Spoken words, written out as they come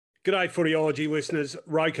G'day Footyology listeners,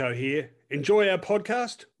 Roko here. Enjoy our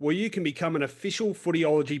podcast where you can become an official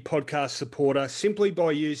Footyology podcast supporter simply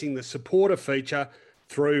by using the supporter feature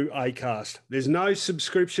through Acast. There's no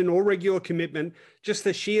subscription or regular commitment, just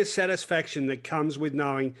the sheer satisfaction that comes with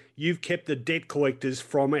knowing you've kept the debt collectors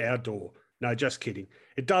from our door. No, just kidding.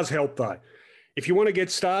 It does help though. If you want to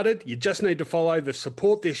get started, you just need to follow the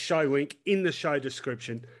support this show link in the show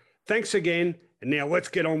description. Thanks again, and now let's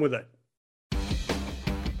get on with it.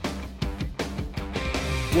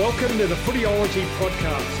 Welcome to the Footyology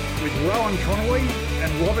podcast with Rowan Connolly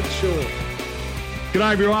and Robert Shaw.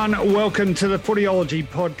 G'day everyone, welcome to the Footyology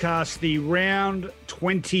podcast, the round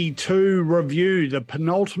 22 review, the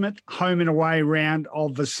penultimate home and away round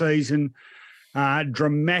of the season.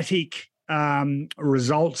 Dramatic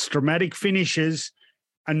results, dramatic finishes,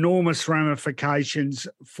 enormous ramifications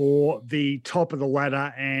for the top of the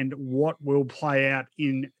ladder and what will play out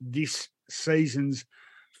in this season's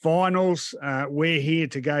finals. We're here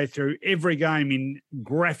to go through every game in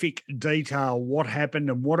graphic detail, what happened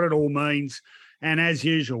and what it all means. And as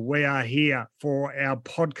usual, we are here for our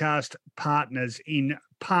podcast partners in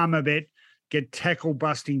PalmerBet. Get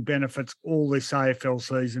tackle-busting benefits all this AFL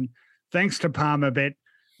season. Thanks to PalmerBet.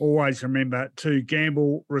 Always remember to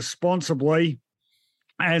gamble responsibly.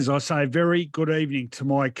 As I say, very good evening to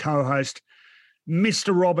my co-host,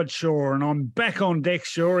 Mr. Robert Shaw, and I'm back on deck,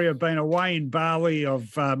 Shawry. I've been away in Bali.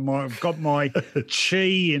 I've got my chi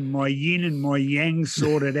and my yin and my yang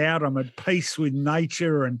sorted out. I'm at peace with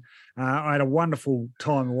nature, and I had a wonderful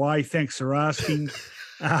time away. Thanks for asking.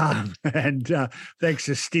 And thanks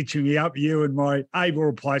for stitching me up, you and my able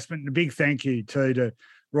replacement. And a big thank you too to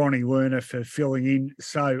Ronnie Lerner for filling in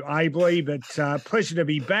so ably. But pleasure to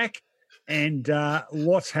be back. And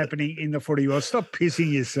what's happening in the footy world? Stop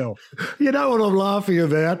pissing yourself. You know what I'm laughing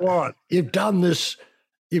about? What? You've done this,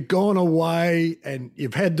 you've gone away and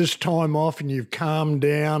you've had this time off and you've calmed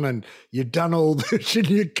down and you've done all this and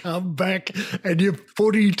you come back and your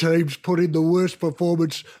footy team's put in the worst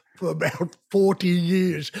performance for about 40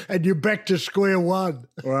 years and you're back to square one.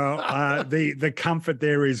 Well, the comfort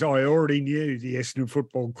there is I already knew the Essendon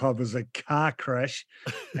Football Club was a car crash,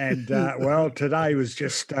 and today was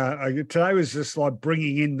just like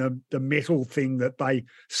bringing in the metal thing that they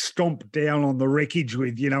stomp down on the wreckage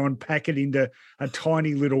with, and pack it into a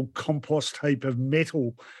tiny little compost heap of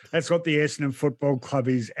metal. That's what the Essendon Football Club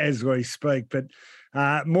is as we speak, but.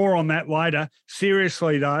 More on that later.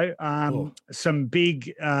 Seriously, though, some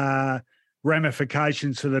big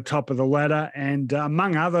ramifications to the top of the ladder and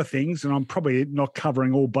among other things, and I'm probably not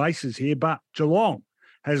covering all bases here, but Geelong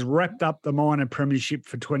has wrapped up the minor premiership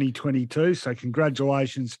for 2022, so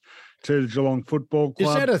congratulations to the Geelong Football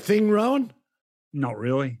Club. Is that a thing, Rowan? Not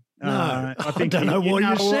really. No, I don't know why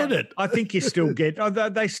you said it. I think you still get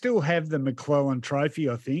 – they still have the McClellan Trophy,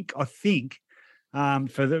 I think.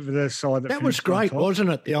 For the side that was great, wasn't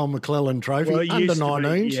it? The old McClellan Trophy, well, under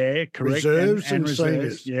 19s, yeah, correct, reserves and reserves.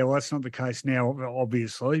 seniors. Yeah, well, that's not the case now,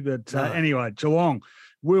 obviously. But anyway, Geelong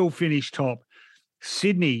will finish top.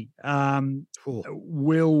 Sydney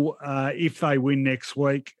will, if they win next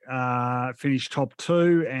week, finish top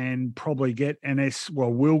two and probably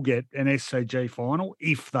will get an SCG final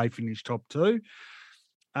if they finish top two.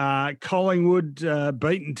 Collingwood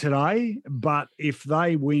beaten today, but if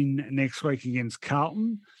they win next week against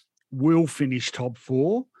Carlton, will finish top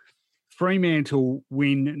four. Fremantle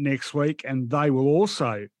win next week, and they will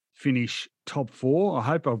also finish top four. I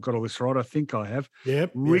hope I've got all this right. I think I have.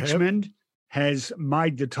 Yep. Richmond has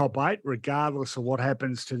made the top eight, regardless of what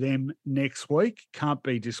happens to them next week. Can't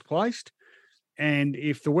be displaced. And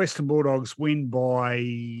if the Western Bulldogs win by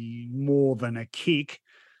more than a kick,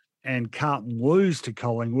 and Carlton lose to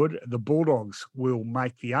Collingwood, the Bulldogs will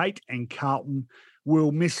make the eight and Carlton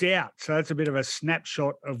will miss out. So that's a bit of a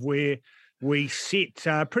snapshot of where we sit.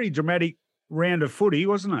 Pretty dramatic round of footy,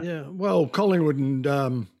 wasn't it? Yeah, well, Collingwood and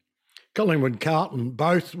Carlton,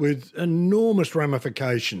 both with enormous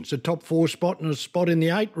ramifications. A top four spot and a spot in the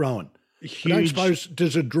eight, Rowan. Huge. I don't suppose,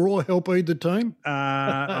 does a draw help either team?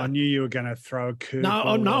 I knew you were going to throw a curve. No,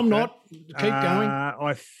 I'm not. Keep going.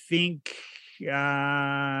 I think...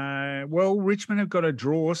 Richmond have got a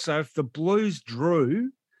draw, so if the Blues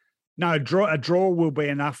a draw will be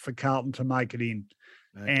enough for Carlton to make it in.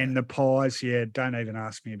 Okay. And the Pies, don't even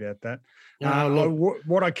ask me about that.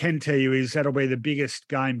 What I can tell you is that'll be the biggest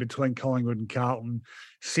game between Collingwood and Carlton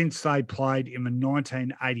since they played in the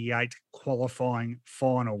 1988 qualifying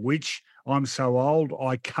final, which I'm so old,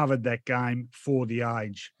 I covered that game for the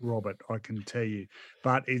age, Robert, I can tell you.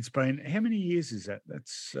 But it's been, how many years is that?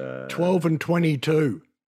 That's 12 and 22.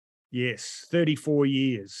 Yes, 34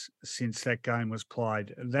 years since that game was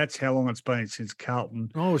played. That's how long it's been since Carlton.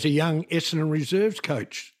 I was a young Essendon Reserves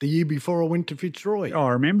coach the year before I went to Fitzroy.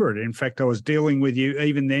 I remember it. In fact, I was dealing with you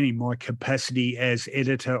even then in my capacity as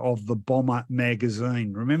editor of the Bomber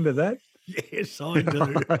magazine. Remember that? Yes, I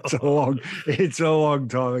do. It's a long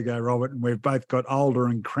time ago, Robert, and we've both got older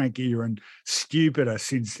and crankier and stupider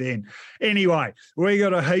since then. Anyway, we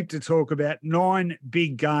got a heap to talk about. 9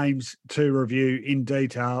 big games to review in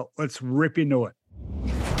detail. Let's rip into it.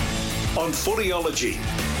 On Footyology,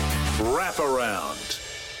 wrap around.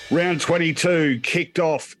 Round 22 kicked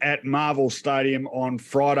off at Marvel Stadium on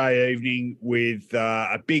Friday evening with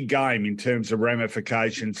a big game in terms of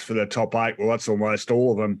ramifications for the top 8. Well, that's almost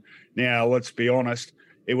all of them. Now, let's be honest,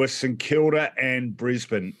 it was St Kilda and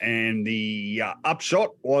Brisbane, and the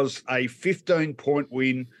upshot was a 15-point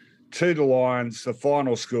win to the Lions. The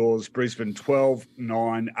final scores, Brisbane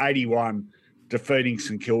 12-9, 81, defeating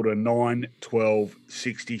St Kilda 9-12,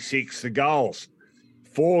 66. The goals.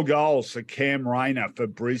 4 goals for Cam Rayner for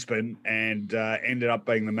Brisbane and ended up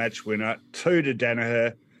being the match winner. 2 to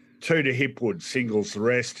Danaher, 2 to Hipwood, singles the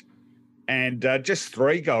rest. And just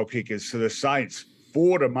 3 goal kickers for the Saints.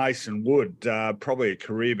 4 to Mason Wood, probably a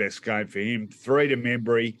career best game for him. 3 to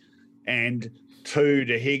Membry and 2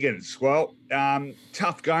 to Higgins. Well,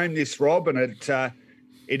 tough game this, Rob, and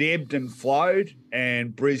it ebbed and flowed,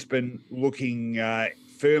 and Brisbane looking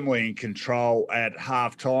firmly in control at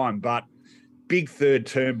half-time, but big third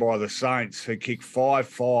term by the Saints, who kicked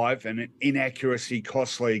 5-5, and an inaccuracy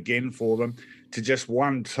costly again for them to just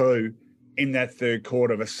 1-2 in that third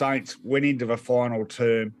quarter. The Saints went into the final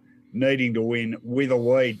term needing to win with a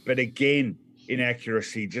lead, but again,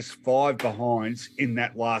 inaccuracy, just 5 behinds in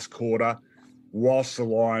that last quarter, whilst the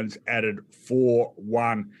Lions added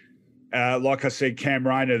 4-1. Like I said, Cam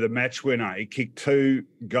Rayner, the match winner, he kicked 2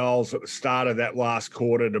 goals at the start of that last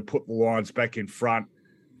quarter to put the Lions back in front,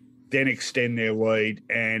 then extend their lead,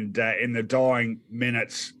 and in the dying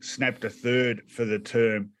minutes, snapped a third for the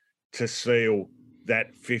term to seal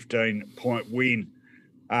that 15-point win.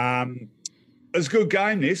 It was a good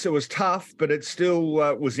game, this. It was tough, but it still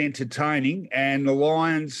was entertaining. And the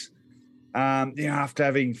Lions, after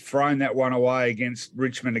having thrown that one away against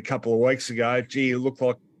Richmond a couple of weeks ago, it looked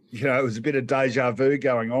like, it was a bit of deja vu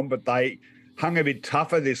going on, but they hung a bit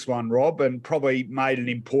tougher this one, Rob, and probably made an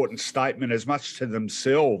important statement as much to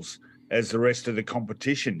themselves as the rest of the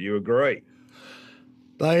competition. Do you agree?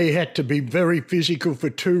 They had to be very physical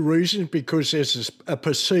for 2 reasons, because there's a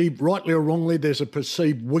perceived, rightly or wrongly, there's a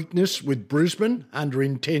perceived weakness with Brisbane under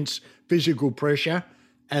intense physical pressure,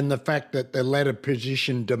 and the fact that the ladder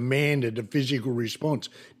position demanded a physical response.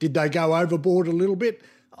 Did they go overboard a little bit?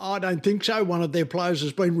 I don't think so. One of their players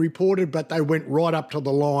has been reported, but they went right up to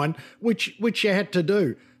the line, which you had to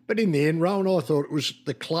do. But in the end, Rowan, I thought it was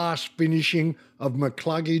the class finishing of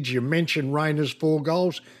McCluggage. You mentioned Rayner's 4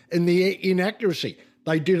 goals and the inaccuracy.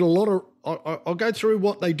 They did a lot of... I'll go through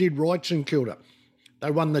what they did right, St Kilda. They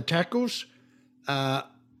won the tackles.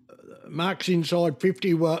 Marks inside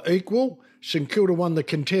 50 were equal. St Kilda won the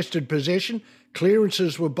contested possession.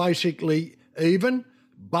 Clearances were basically even.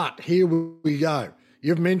 But here we go.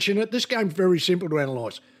 You've mentioned it. This game's very simple to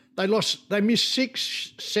analyse. They missed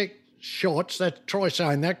 6 shots. Try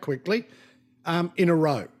saying that quickly, in a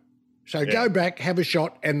row. So Go back, have a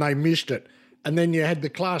shot, and they missed it. And then you had the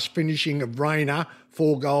class finishing of Rayner,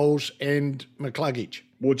 4 goals, and McCluggage.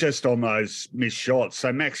 Well, just on those missed shots.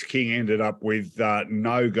 So Max King ended up with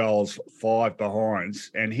no goals, 5 behinds,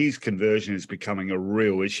 and his conversion is becoming a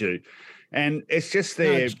real issue. And it's just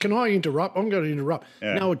there. No, can I interrupt? I'm going to interrupt.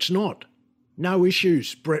 Yeah. No, it's not. No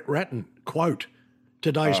issues, Brett Ratton, quote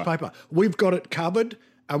today's paper. We've got it covered,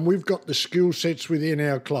 and we've got the skill sets within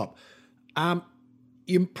our club.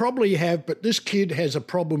 You probably have, but this kid has a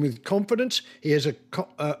problem with confidence. He has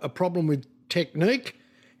a problem with technique,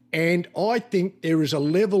 and I think there is a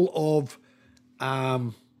level of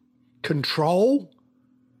control,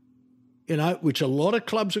 which a lot of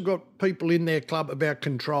clubs have got people in their club about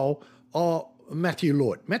control. Matthew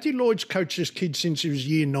Lloyd. Matthew Lloyd's coached this kid since he was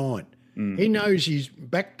year 9. He knows he's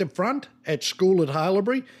back to front at school at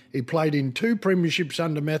Haileybury. He played in 2 premierships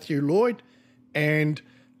under Matthew Lloyd, and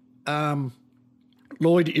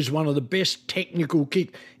Lloyd is one of the best technical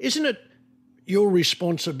kick. Isn't it your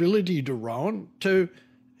responsibility, Rowan, to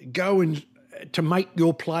go and to make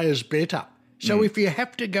your players better? So if you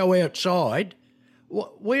have to go outside,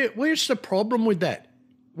 where's the problem with that?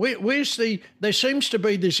 There seems to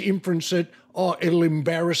be this inference that, it'll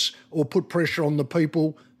embarrass or put pressure on the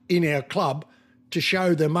people in our club to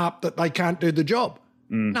show them up that they can't do the job.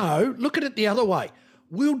 No, look at it the other way.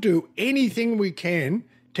 We'll do anything we can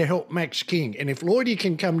to help Max King. And if Lloydie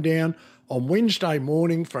can come down on Wednesday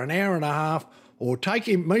morning for an hour and a half, or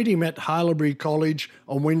meet him at Haileybury College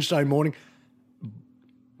on Wednesday morning,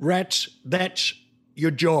 Rats, that's your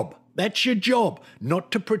job. That's your job,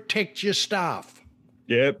 not to protect your staff.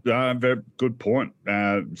 Yeah, very good point.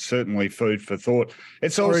 Certainly food for thought.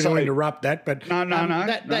 It's Sorry also to interrupt that, but no.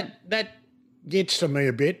 That gets to me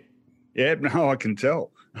a bit. Yeah, no, I can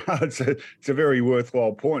tell. It's a very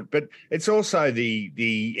worthwhile point, but it's also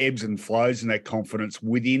the ebbs and flows and that confidence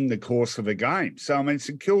within the course of a game. So I mean,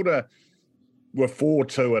 St Kilda were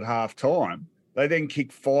 4-2 at half time. They then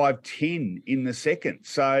kicked 5-10 in the second.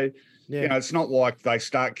 So, it's not like they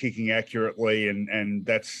start kicking accurately and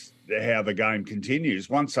that's how the game continues.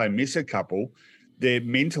 Once they miss a couple, they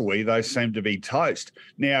seem to be toast.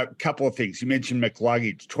 Now, a couple of things. You mentioned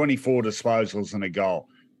McLuggage, 24 disposals and a goal.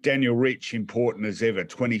 Daniel Rich, important as ever,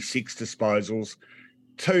 26 disposals.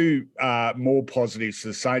 Two more positives for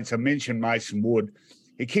the Saints. I mentioned Mason Wood.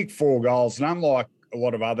 He kicked 4 goals, and unlike a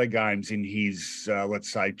lot of other games in his,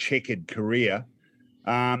 let's say, checkered career,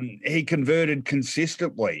 he converted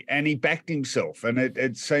consistently and he backed himself. And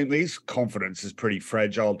it seemed his confidence is pretty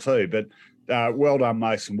fragile too. But well done,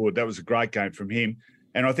 Mason Wood. That was a great game from him.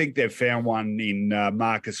 And I think they've found one in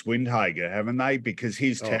Marcus Windhager, haven't they? Because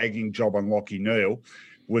his tagging job on Lachie Neale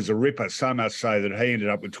was a ripper, so much so that he ended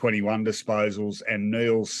up with 21 disposals and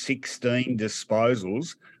Neale's 16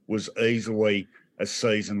 disposals was easily a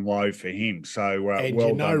season low for him. So and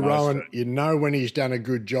well done, Rowan, you know when he's done a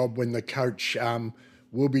good job when the coach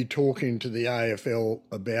will be talking to the AFL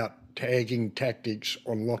about tagging tactics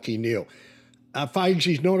on Lachie Neale. Fags,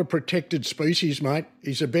 he's not a protected species, mate.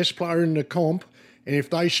 He's the best player in the comp, and if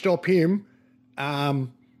they stop him,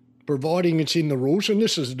 providing it's in the rules, and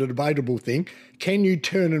this is a debatable thing, can you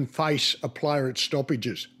turn and face a player at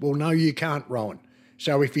stoppages? Well, no, you can't, Rowan.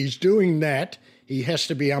 So if he's doing that, he has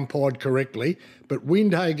to be umpired correctly. But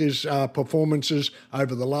Windhager's performances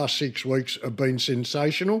over the last 6 weeks have been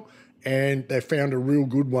sensational, and they found a real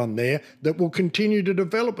good one there that will continue to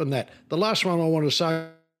develop in that. The last one I want to say,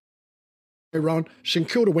 Ron, St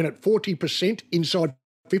Kilda went at 40% inside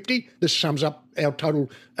 50. This sums up our total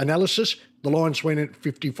analysis. The Lions went at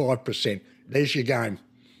 55%. There's your game.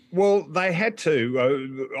 Well, they had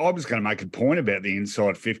to. I was going to make a point about the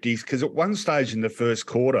inside 50s because at one stage in the first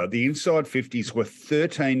quarter, the inside 50s were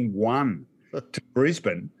 13-1 to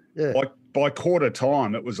Brisbane. Yeah. By quarter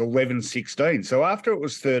time, it was 11-16. So after it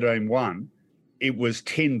was 13-1, it was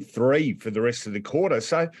 10-3 for the rest of the quarter.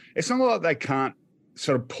 So it's not like they can't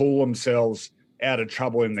sort of pull themselves out of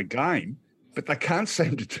trouble in the game, but they can't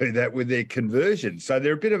seem to do that with their conversion. So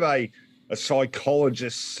they're a bit of a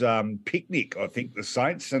psychologist's picnic, I think, the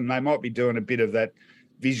Saints, and they might be doing a bit of that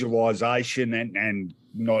visualisation and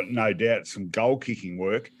no doubt some goal-kicking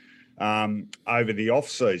work over the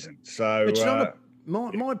off-season. So it's not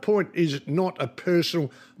my point is not a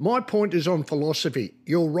personal. My point is on philosophy.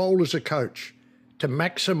 Your role as a coach to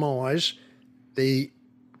maximise the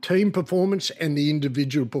team performance and the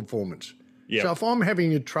individual performance. Yep. So if I'm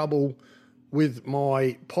having a trouble with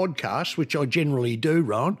my podcast, which I generally do,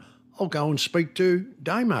 Ron, I'll go and speak to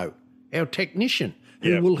Damo, our technician,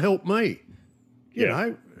 who will help me. You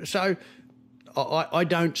know, so I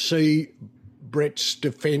don't see Brett's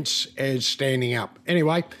defence as standing up.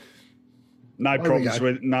 Anyway. No problems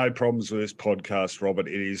with this podcast, Robert.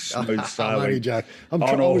 It is smooth sailing. I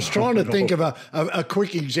was trying to think of a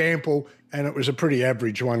quick example, and it was a pretty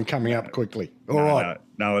average one coming up quickly. All right.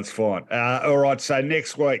 No, it's fine. All right, so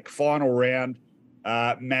next week, final round,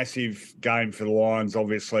 massive game for the Lions,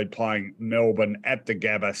 obviously playing Melbourne at the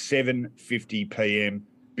Gabba, 7:50 p.m,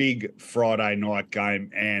 big Friday night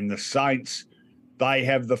game. And the Saints, they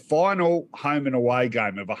have the final home and away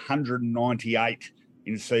game of 198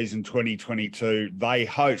 in season 2022. They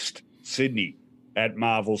host Sydney at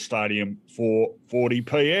Marvel Stadium, 4:40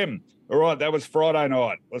 p.m. All right, that was Friday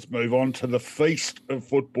night. Let's move on to the feast of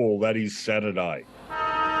football. That is Saturday.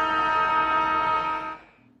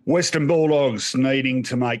 Western Bulldogs needing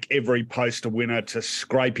to make every post a winner to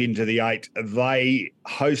scrape into the 8. They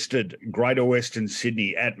hosted Greater Western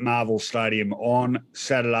Sydney at Marvel Stadium on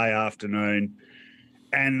Saturday afternoon,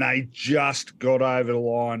 and they just got over the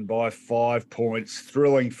line by 5 points.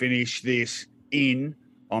 Thrilling finish this in,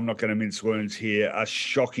 I'm not going to mince words here, a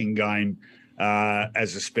shocking game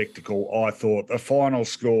as a spectacle, I thought. The final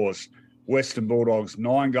scores, Western Bulldogs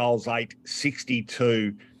 9 goals, 8,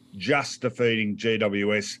 62, just defeating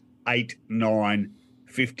GWS 8-9,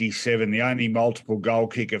 57. The only multiple goal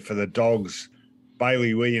kicker for the Dogs,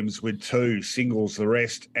 Bailey Williams with 2, singles the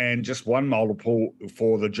rest, and just one multiple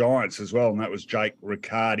for the Giants as well, and that was Jake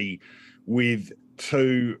Riccardi with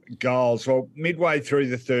 2 goals. Well, midway through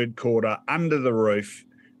the third quarter, under the roof,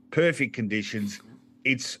 perfect conditions.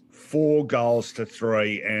 It's 4 goals to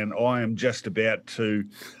 3, and I am just about to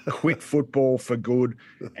quit football for good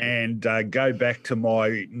and go back to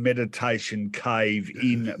my meditation cave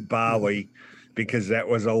in Bali, because that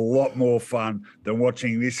was a lot more fun than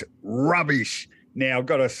watching this rubbish. Now, I've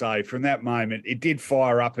got to say, from that moment, it did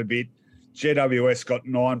fire up a bit. GWS got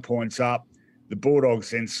 9 points up. The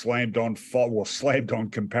Bulldogs then slammed on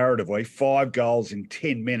comparatively 5 goals in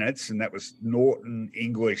 10 minutes, and that was Norton,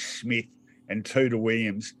 English, Smith, and 2 to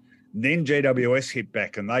Williams. Then GWS hit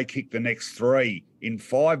back, and they kicked the next 3 in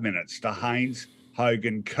 5 minutes to Haynes,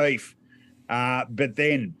 Hogan, Keefe. But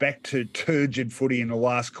then back to turgid footy in the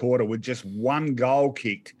last quarter with just 1 goal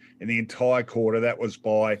kicked in the entire quarter. That was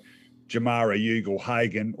by Jamara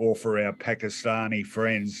Ugle-Hagan, or for our Pakistani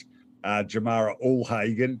friends, Jamara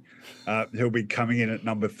Ul-Hagan, who'll be coming in at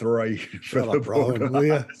number 3 for the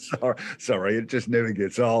Bulldogs. Sorry, it just never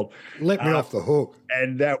gets old. Let me off the hook.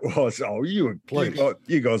 And that was, you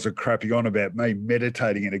guys are crapping on about me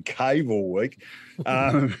meditating in a cave all week.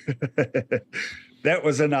 That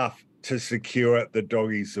was enough to secure the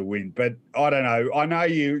Doggies the win. But I don't know. I know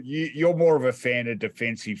you're more of a fan of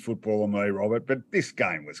defensive football than me, Robert, but this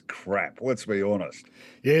game was crap. Let's be honest.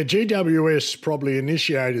 Yeah, GWS probably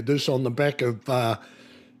initiated this on the back of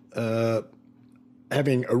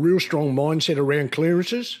having a real strong mindset around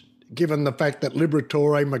clearances, given the fact that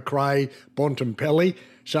Liberatore, McRae, Bontempelli,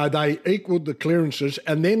 so they equalled the clearances.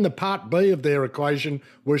 And then the part B of their equation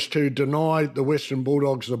was to deny the Western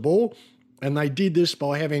Bulldogs the ball. And they did this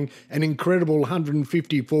by having an incredible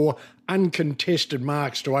 154 uncontested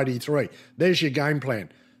marks to 83. There's your game plan.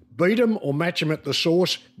 Beat them or match them at the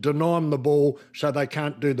source, deny them the ball so they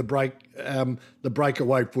can't do the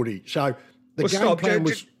breakaway footy. So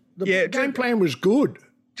the game plan was good.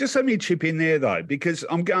 Just let me chip in there, though, because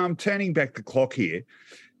I'm turning back the clock here.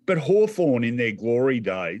 But Hawthorn in their glory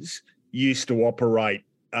days used to operate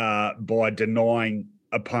by denying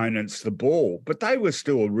opponents the ball, but they were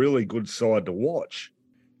still a really good side to watch.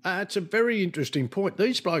 It's a very interesting point.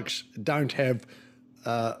 These blokes don't have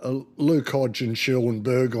Luke Hodge and Sherwin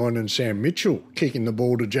Burgoyne and Sam Mitchell kicking the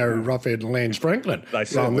ball to Jared Ruffhead and Lance Franklin.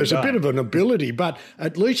 There's a bit of an ability, but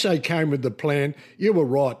at least they came with the plan. You were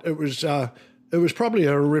right. It was probably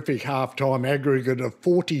a horrific half-time aggregate of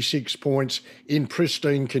 46 points in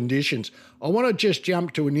pristine conditions. I want to just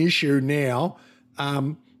jump to an issue now.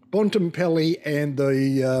 Bontempelli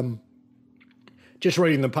and just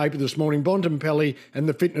reading the paper this morning, Bontempelli and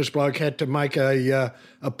the fitness bloke had to make a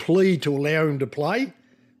plea to allow him to play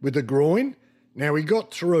with a groin. Now, he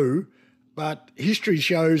got through, but history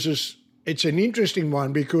shows us it's an interesting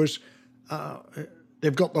one because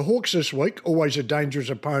they've got the Hawks this week, always a dangerous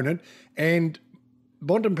opponent, and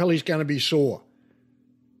Bontempelli's going to be sore.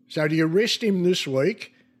 So do you rest him this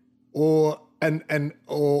week or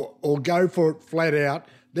go for it flat out?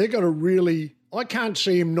 They've got to really – I can't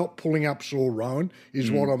see him not pulling up sore, Rowan, is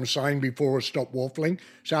what I'm saying before I stop waffling.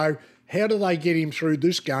 So how do they get him through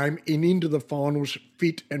this game and into the finals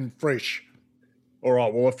fit and fresh? All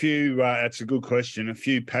right, well, that's a good question. A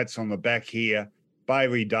few pats on the back here.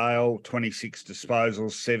 Bailey Dale, 26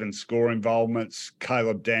 disposals, 7 score involvements.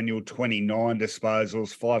 Caleb Daniel, 29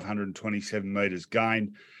 disposals, 527 metres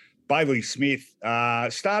gained. Bailey Smith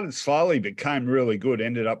started slowly but came really good,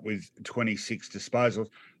 ended up with 26 disposals.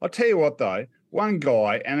 I'll tell you what, though, one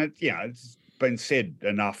guy, and it's been said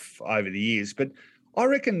enough over the years, but I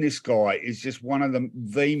reckon this guy is just one of the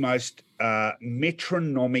most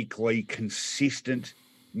metronomically consistent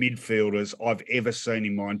midfielders I've ever seen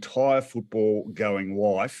in my entire football-going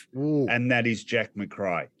life, and that is Jack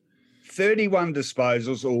McRae. 31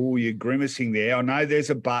 disposals. Oh, you're grimacing there. I know there's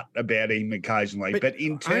a but about him occasionally, but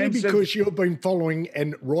in terms only because you've been following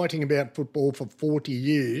and writing about football for 40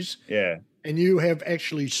 years, and you have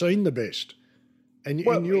actually seen the best. I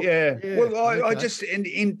just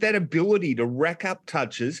in that ability to rack up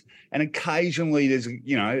touches, and occasionally there's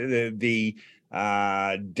the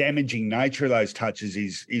damaging nature of those touches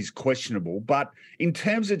is questionable. But in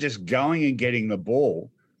terms of just going and getting the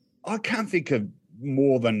ball, I can't think of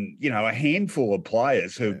more than a handful of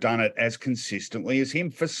players who've done it as consistently as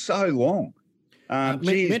him for so long.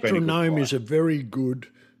 Metronome is a very good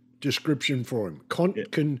description for him.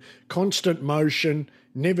 Constant motion,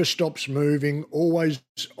 never stops moving, always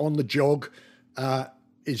on the jog.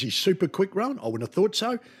 Is he super quick run? I wouldn't have thought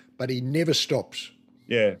so, but he never stops.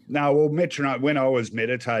 Yeah. No, well, metronome, when I was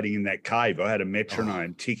meditating in that cave, I had a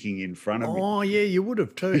metronome ticking in front of me. Oh, yeah, you would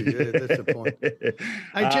have too. Yeah, that's the point.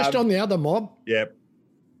 Hey, just on the other mob. Yep.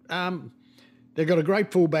 They've got a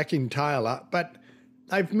great fullback in Taylor, but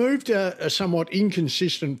they've moved a somewhat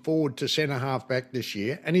inconsistent forward to centre half back this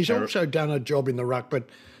year, and he's also done a job in the ruck. But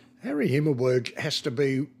Harry Himmelberg has to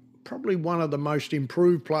be probably one of the most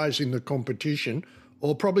improved players in the competition,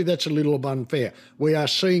 or probably that's a little unfair. We are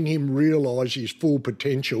seeing him realise his full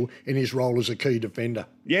potential in his role as a key defender.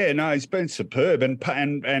 Yeah, no, he's been superb,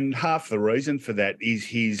 and half the reason for that is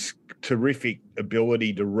his terrific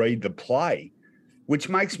ability to read the play, which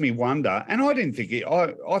makes me wonder. And I didn't think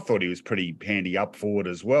I thought he was pretty handy up forward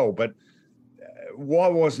as well, but why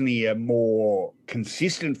wasn't he a more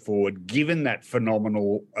consistent forward, given that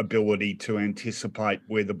phenomenal ability to anticipate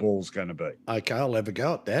where the ball's going to be? Okay, I'll have a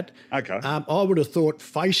go at that. Okay. I would have thought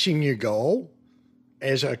facing your goal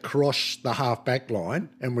as across the half-back line,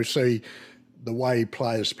 and we see the way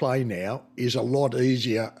players play now, is a lot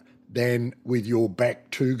easier than with your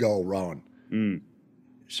back to goal, Rowan.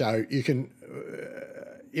 So you can...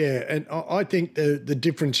 and I think the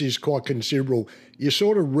difference is quite considerable. You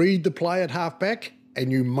sort of read the play at half-back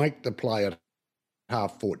and you make the play at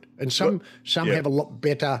half-foot. And some have a lot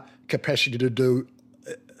better capacity to do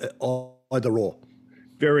either or.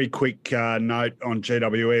 Very quick note on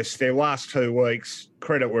GWS. Their last 2 weeks,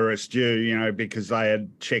 credit where it's due, because they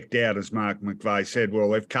had checked out, as Mark McVeigh said.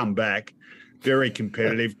 Well, they've come back. Very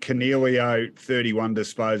competitive. Cornelio, 31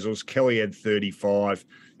 disposals. Kelly had 35.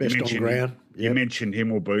 Best on ground. You mentioned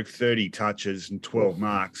Himmelberg, 30 touches and 12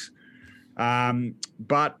 marks.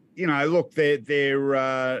 But, look,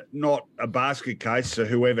 they're not a basket case, so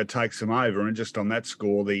whoever takes them over. And just on that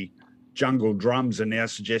score, the Jungle Drums are now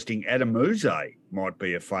suggesting Adamuze might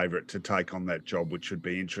be a favourite to take on that job, which would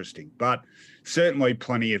be interesting. But certainly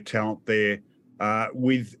plenty of talent there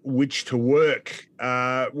with which to work.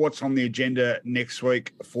 What's on the agenda next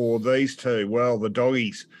week for these two? Well, the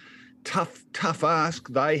Doggies, tough ask.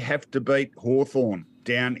 They have to beat Hawthorn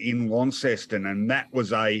down in Launceston, and that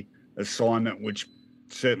was a assignment which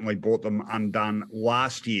certainly brought them undone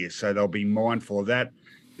last year, so they'll be mindful of that.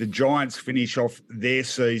 The Giants finish off their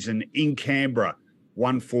season in Canberra,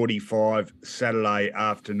 1:45 Saturday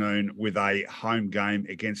afternoon with a home game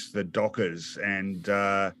against the Dockers. And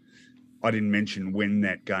I didn't mention when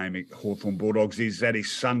that game at Hawthorn Bulldogs is. That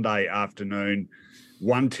is Sunday afternoon,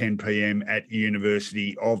 1:10 p.m. at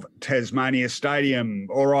University of Tasmania Stadium.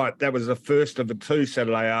 All right, that was the first of the 2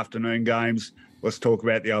 Saturday afternoon games. Let's talk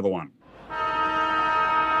about the other one.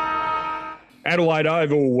 Adelaide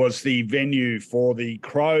Oval was the venue for the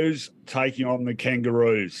Crows taking on the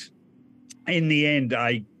Kangaroos. In the end,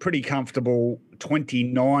 a pretty comfortable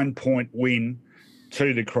 29-point win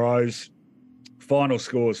to the Crows. Final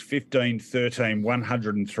scores 15-13,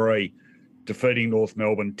 103, defeating North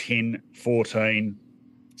Melbourne 10-14,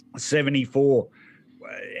 74.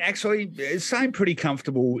 Actually, saying pretty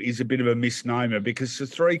comfortable is a bit of a misnomer because for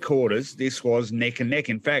 3 quarters, this was neck and neck.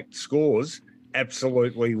 In fact, scores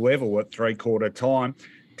absolutely level at 3-quarter time.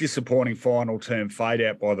 Disappointing final term fade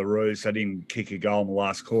out by the Roos. They didn't kick a goal in the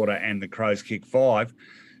last quarter and the Crows kicked 5.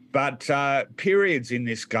 But periods in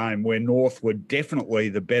this game where North were definitely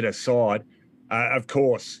the better side. Of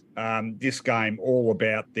course, this game all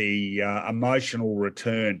about the emotional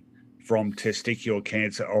return from testicular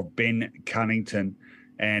cancer of Ben Cunnington.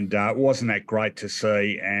 And wasn't that great to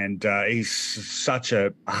see? And he's such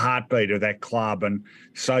a heartbeat of that club and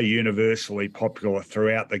so universally popular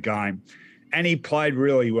throughout the game. And he played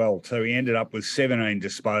really well too. He ended up with 17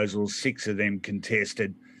 disposals, 6 of them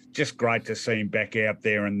contested. Just great to see him back out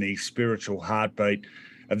there in the spiritual heartbeat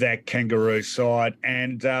of that Kangaroo side.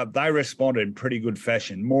 And they responded in pretty good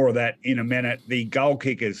fashion. More of that in a minute. The goal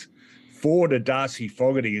kickers, 4 to Darcy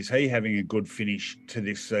Fogarty. Is he having a good finish to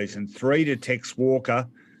this season? 3 to Tex Walker.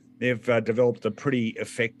 They've developed a pretty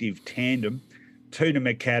effective tandem. 2 to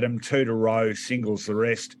McAdam, 2 to Rowe, singles the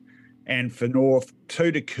rest. And for North,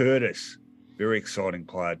 2 to Curtis, very exciting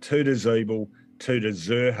player. 2 to Zeeble, 2 to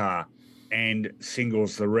Zerha, and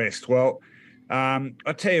singles the rest. Well,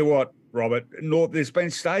 I tell you what, Robert, there's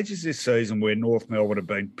been stages this season where North Melbourne have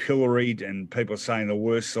been pilloried and people are saying the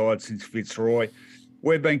worst side since Fitzroy.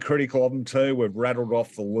 We've been critical of them too. We've rattled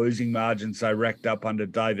off the losing margins they racked up under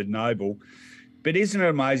David Noble. But isn't it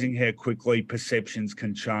amazing how quickly perceptions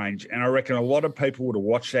can change? And I reckon a lot of people would have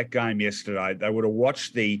watched that game yesterday. They would have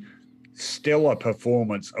watched the stellar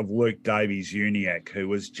performance of Luke Davies-Uniacke, who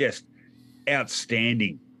was just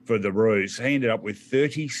outstanding for the Roos. He ended up with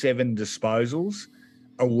 37 disposals,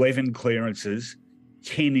 11 clearances,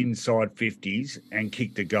 10 inside 50s, and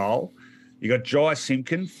kicked a goal. You got Jai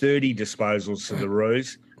Simpkin, 30 disposals to the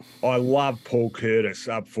Roos. I love Paul Curtis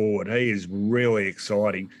up forward. He is really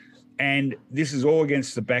exciting. And this is all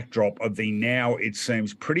against the backdrop of the now, it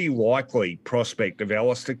seems, pretty likely prospect of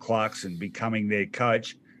Alistair Clarkson becoming their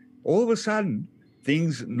coach. All of a sudden,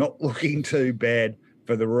 things not looking too bad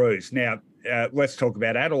for the Roos. Now, let's talk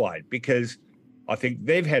about Adelaide, because I think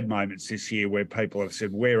they've had moments this year where people have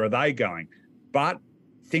said, where are they going? But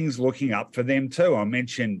things looking up for them too. I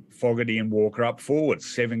mentioned Fogarty and Walker up forward,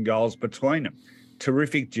 7 goals between them.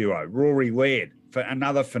 Terrific duo. Rory Laird, for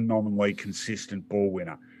another phenomenally consistent ball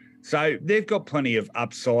winner. So they've got plenty of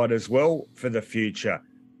upside as well for the future.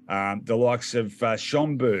 The likes of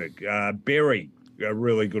Schomburg, Berry, a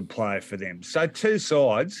really good player for them. So two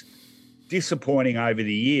sides, disappointing over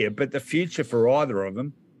the year, but the future for either of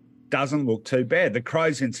them doesn't look too bad. The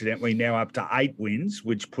Crows, incidentally, now up to 8 wins,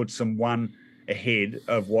 which puts them one ahead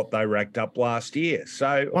of what they racked up last year.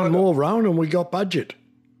 So one more, Rowan, and we got budget.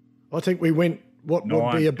 I think we went, what 9,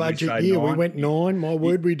 would be a budget year? 9? We went 9. My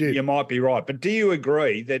word, we did. You might be right. But do you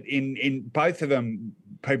agree that in both of them,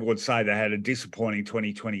 people would say they had a disappointing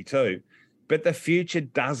 2022, but the future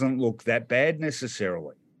doesn't look that bad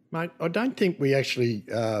necessarily? Mate, I don't think we actually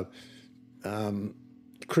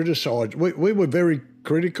criticised. We were very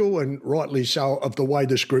critical, and rightly so, of the way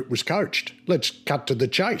this group was coached. Let's cut to the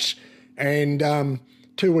chase. And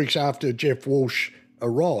 2 weeks after Jeff Walsh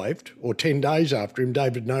arrived, or 10 days after him,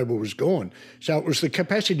 David Noble was gone. So it was the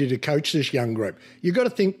capacity to coach this young group. You've got to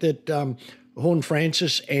think that Horn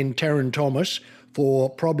Francis and Taryn Thomas, for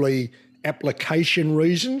probably application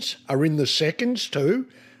reasons, are in the seconds too.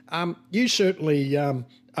 You certainly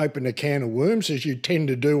open a can of worms, as you tend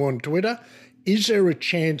to do on Twitter. Is there a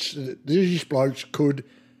chance that these blokes could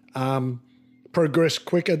progress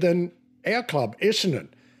quicker than our club, Essendon?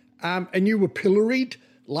 And you were pilloried,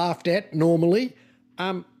 laughed at normally,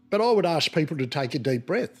 but I would ask people to take a deep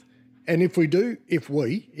breath. And if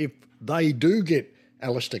they do get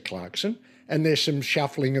Alistair Clarkson, and there's some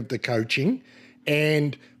shuffling of the coaching,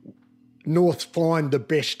 and North find the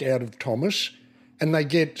best out of Thomas, and they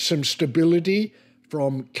get some stability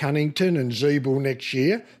from Cunnington and Zeeble next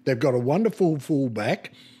year, they've got a wonderful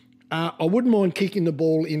fullback. I wouldn't mind kicking the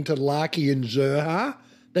ball into Larkey and Zerha.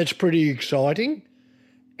 That's pretty exciting.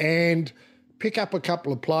 And pick up a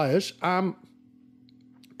couple of players.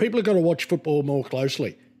 People have got to watch football more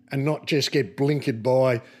closely and not just get blinkered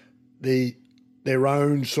by their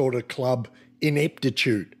own sort of club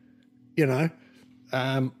ineptitude, you know.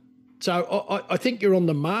 So I think you're on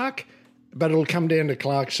the mark, but it'll come down to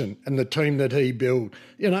Clarkson and the team that he built.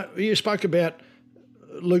 You know, you spoke about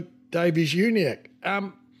Luke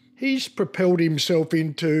Davies-Uniacke. He's propelled himself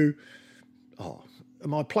into,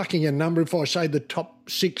 am I plucking a number if I say the top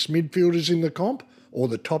 6 midfielders in the comp or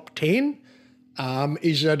the top 10?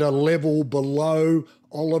 Is at a level below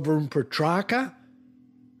Oliver and Petrarca?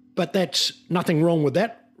 But that's nothing wrong with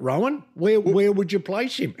that, Rowan. Where would you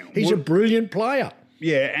place him? He's a brilliant player.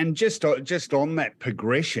 Yeah, and just on that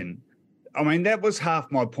progression, I mean, that was half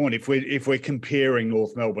my point. If we're comparing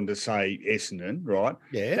North Melbourne to, say, Essendon, right?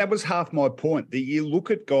 Yeah. That was half my point, that you look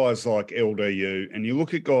at guys like LDU and you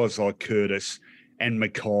look at guys like Curtis and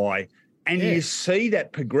Mackay, and you see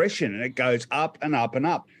that progression, and it goes up and up and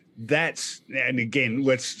up. And again,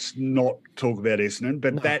 let's not talk about Essendon,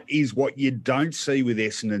 but that is what you don't see with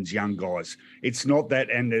Essendon's young guys. It's not that,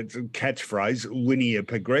 and it's a catchphrase, linear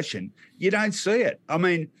progression. You don't see it. I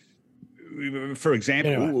mean, for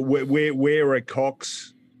example, where are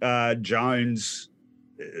Cox, Jones,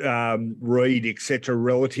 Reid, etc.,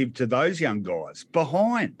 relative to those young guys?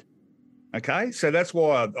 Behind. Okay, so that's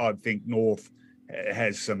why I think North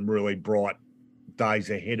has some really bright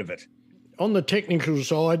days ahead of it. On the technical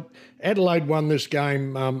side, Adelaide won this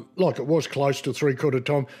game like it was close to three-quarter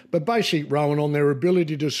time, but basically, Rowan, on their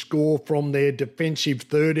ability to score from their defensive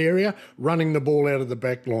third area, running the ball out of the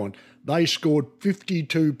back line. They scored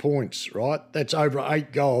 52 points, right? That's over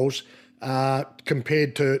 8 goals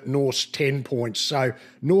compared to North's 10 points. So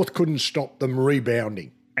North couldn't stop them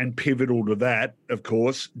rebounding. And pivotal to that, of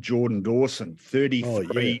course, Jordan Dawson,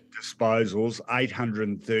 33 disposals,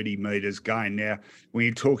 830 metres gained. Now, when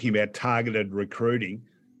you're talking about targeted recruiting,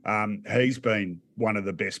 he's been one of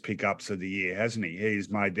the best pickups of the year, hasn't he? He's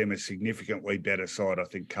made them a significantly better side, I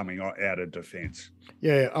think, coming out of defence.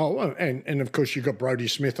 Yeah, and of course you've got Brodie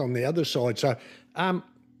Smith on the other side. So,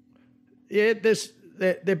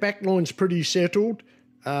 their back line's pretty settled.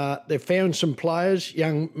 They've found some players,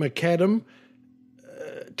 young McAdam.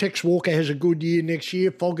 Tex Walker has a good year next year.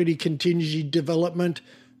 Fogarty continues his development.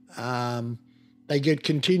 They get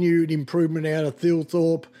continued improvement out of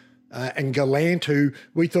Thilthorpe and Gallant, who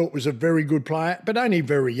we thought was a very good player, but only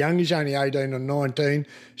very young. He's only 18 or 19,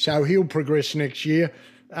 so he'll progress next year.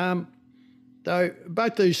 Though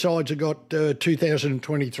both these sides have got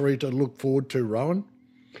 2023 to look forward to, Rowan.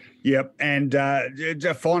 Yep, and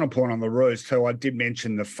a final point on the Roos too. I did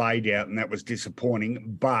mention the fade out, and that was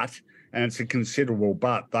disappointing. And it's a considerable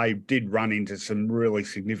but, they did run into some really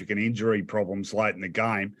significant injury problems late in the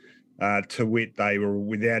game. To wit, they were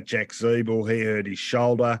without Jack Zeeble. He hurt his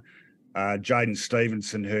shoulder. Jaden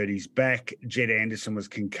Stevenson hurt his back. Jed Anderson was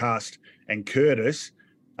concussed, and Curtis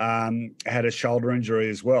had a shoulder injury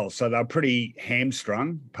as well. So they're pretty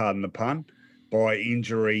hamstrung, pardon the pun, by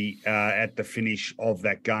injury at the finish of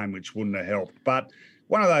that game, which wouldn't have helped. But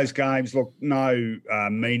one of those games, look, no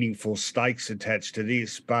meaningful stakes attached to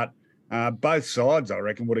this, but both sides, I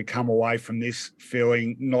reckon, would have come away from this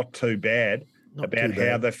feeling not too bad about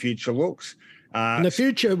how the future looks. And the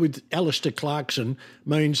future with Alistair Clarkson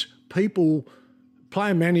means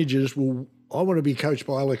player managers I want to be coached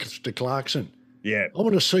by Alistair Clarkson. Yeah. I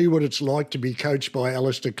want to see what it's like to be coached by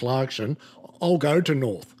Alistair Clarkson. I'll go to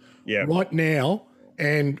North. Yeah. Right now,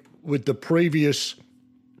 and with the previous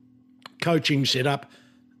coaching setup,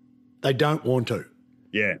 they don't want to.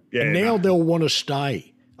 Yeah. And now they'll want to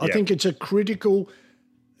stay. I think it's a critical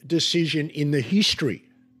decision in the history,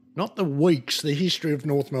 not the weeks, the history of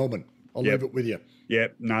North Melbourne. I'll leave it with you.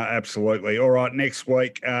 Yep, no, absolutely. All right, next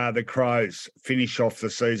week, the Crows finish off the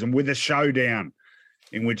season with a showdown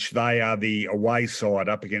in which they are the away side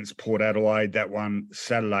up against Port Adelaide. That one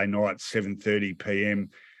Saturday night, 7:30 p.m.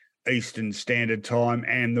 Eastern Standard Time.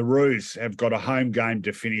 And the Roos have got a home game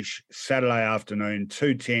to finish Saturday afternoon,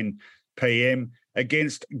 2:10 p.m.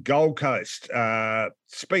 against Gold Coast.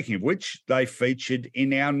 Speaking of which, they featured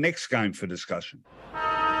in our next game for discussion.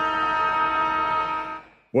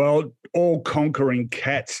 Well, all-conquering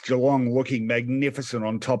Cats, Geelong looking magnificent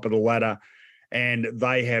on top of the ladder, and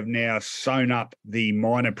they have now sewn up the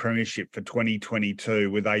minor premiership for 2022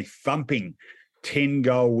 with a thumping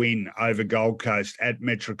 10-goal win over Gold Coast at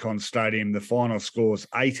Metricon Stadium. The final scores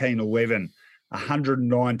 18-11,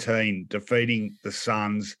 119, defeating the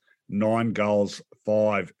Suns 9 goals,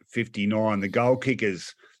 5-59. The goal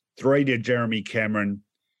kickers, 3 to Jeremy Cameron,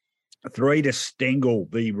 3 to Stengel,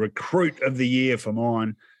 the recruit of the year for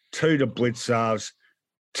mine, 2 to Blitzarves,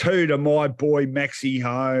 2 to my boy Maxi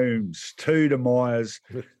Holmes, 2 to Myers,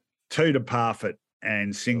 2 to Parfitt,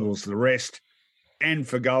 and singles the rest. And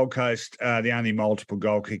for Gold Coast, the only multiple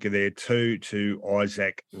goal kicker there, 2 to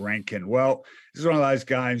Isaac Rankin. Well, this is one of those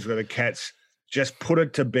games where the Cats just put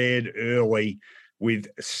it to bed early with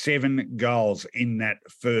 7 goals in that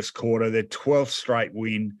first quarter, their 12th straight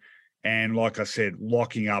win. And like I said,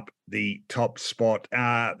 locking up the top spot.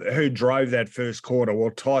 Who drove that first quarter? Well,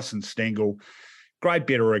 Tyson Stengel, great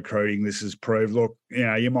bit of recruiting this has proved. Look,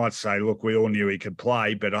 you might say, look, we all knew he could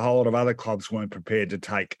play, but a whole lot of other clubs weren't prepared to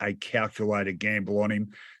take a calculated gamble on him.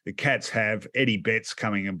 The Cats have Eddie Betts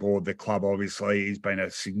coming aboard the club, obviously. He's been a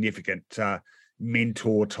significant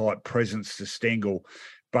mentor-type presence to Stengel.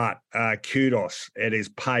 But kudos, it has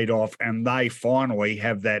paid off, and they finally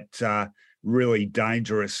have that really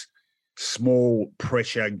dangerous small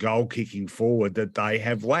pressure goal kicking forward that they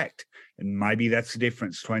have lacked. And maybe that's the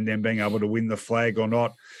difference between them being able to win the flag or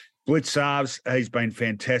not. Blitzarves, he's been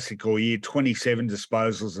fantastic all year, 27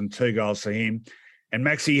 disposals and 2 goals for him. And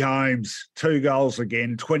Maxi Holmes, 2 goals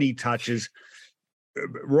again, 20 touches.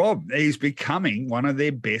 Rob, he's becoming one of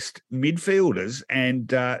their best midfielders and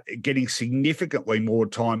getting significantly more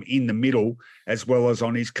time in the middle as well as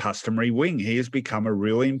on his customary wing. He has become a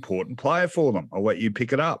really important player for them. I'll let you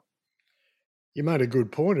pick it up. You made a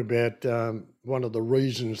good point about one of the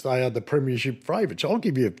reasons they are the premiership favourites. I'll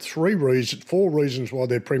give you 4 reasons why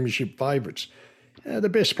they're premiership favourites. The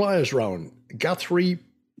best players, Rowan: Guthrie,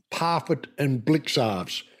 Parfitt and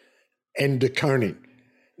Blitzarves and De Koning.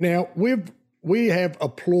 Now, we have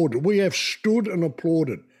stood and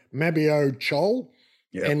applauded Mabio Chol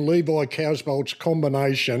and Levi Cowsbolt's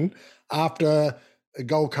combination after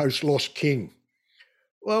Gold Coast lost King.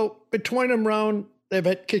 Well, between them, Rowan,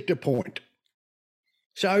 they've kicked a point.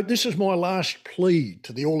 So this is my last plea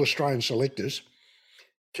to the All-Australian selectors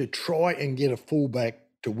to try and get a fullback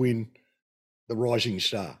to win the Rising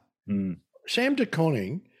Star. Sam De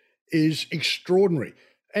Koning is extraordinary.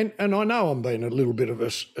 And I know I'm being a little bit of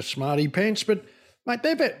a smarty pants, but, mate,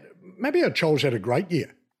 maybe our Chol's had a great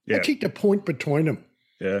year. Yeah. They kicked a point between them.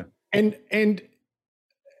 Yeah. And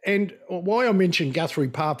why I mentioned Guthrie,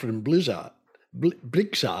 Parfitt and Blitzarves,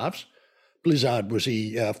 Blizzard was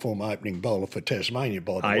the former opening bowler for Tasmania,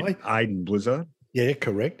 by the way. Aiden Blizzard? Yeah,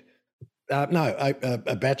 correct.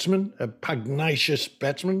 A batsman, a pugnacious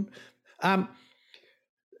batsman.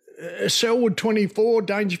 Selwood 24,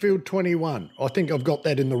 Dangerfield 21. I think I've got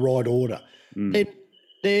that in the right order.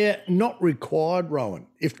 They're not required, Rowan,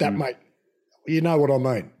 if that mate, you know what I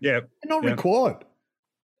mean. Yeah. They're not required.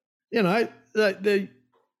 You know,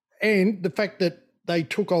 And the fact that they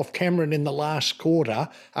took off Cameron in the last quarter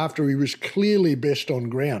after he was clearly best on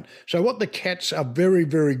ground. So what the Cats are very,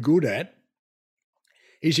 very good at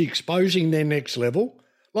is exposing their next level.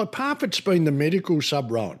 Like Parfitt's been the medical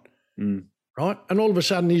sub-Rowan, right? And all of a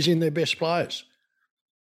sudden he's in their best players.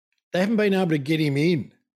 They haven't been able to get him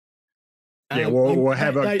in. Yeah,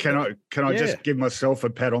 can I just give myself a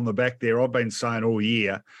pat on the back there? I've been saying all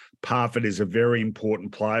year, Parfitt is a very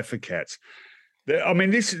important player for Cats. There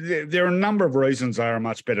are a number of reasons they are a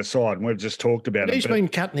much better side, and we've just talked about it. He's been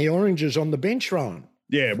cutting the oranges on the bench, Ryan.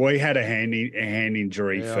 Yeah, well, he had a hand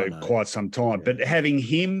injury for quite some time. Yeah. But having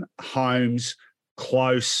him, Holmes,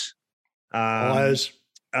 Close, Myers,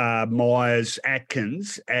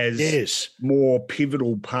 Atkins as more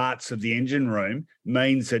pivotal parts of the engine room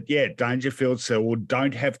means that, Dangerfield, Selwood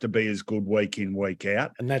don't have to be as good week in, week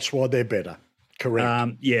out. And that's why they're better.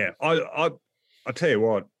 Correct. I tell you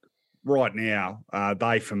what, right now,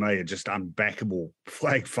 they, for me, are just unbackable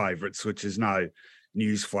flag favourites, which is no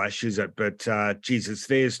news flash, is it? But, it's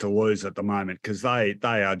theirs to lose at the moment because they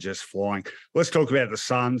are just flying. Let's talk about the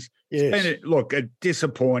Suns. Yes. It's been, a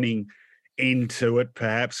disappointing end to it,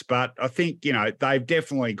 perhaps, but I think, they've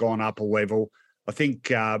definitely gone up a level. I think,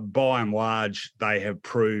 by and large, they have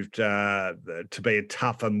proved to be a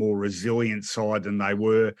tougher, more resilient side than they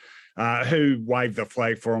were. Who waved the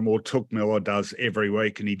flag for him, or Took Miller does every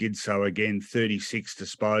week, and he did so again, 36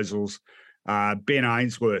 disposals. Ben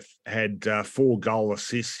Ainsworth had 4 goal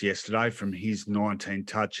assists yesterday from his 19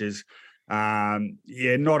 touches.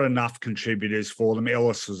 Not enough contributors for them.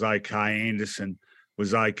 Ellis was okay. Anderson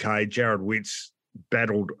was okay. Jared Witts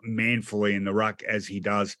battled manfully in the ruck, as he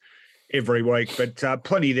does every week. But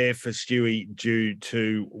plenty there for Stewie due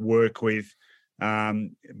to work with.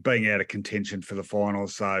 Being out of contention for the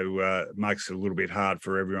finals, so it makes it a little bit hard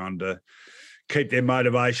for everyone to keep their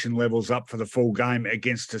motivation levels up for the full game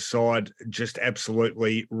against a side just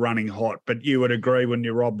absolutely running hot. But you would agree, when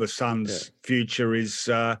you Rob, the Suns' future is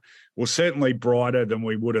certainly brighter than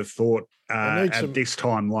we would have thought at this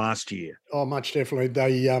time last year. Oh, much definitely.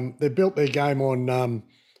 They built their game on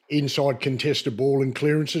inside contested ball and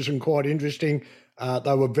clearances, and quite interesting.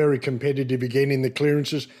 They were very competitive again in the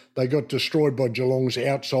clearances. They got destroyed by Geelong's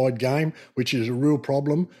outside game, which is a real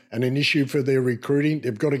problem and an issue for their recruiting.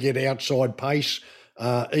 They've got to get outside pace.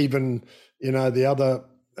 The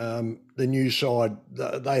new side,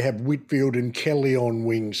 they have Whitfield and Kelly on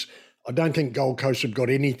wings. I don't think Gold Coast have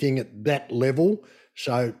got anything at that level.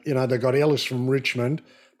 So, they've got Ellis from Richmond,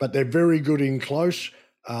 but they're very good in close.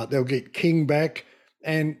 They'll get King back.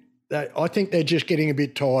 And I think they're just getting a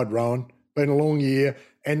bit tired, Rowan. Been a long year,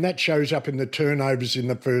 and that shows up in the turnovers in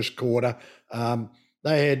the first quarter.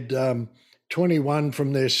 They had 21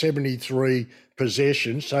 from their 73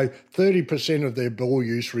 possessions, so 30% of their ball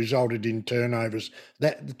use resulted in turnovers.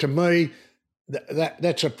 That, to me,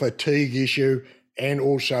 that's a fatigue issue, and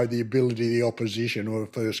also the ability of the opposition who are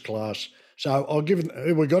first class. So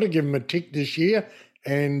we've got to give them a tick this year,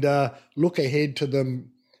 and look ahead to them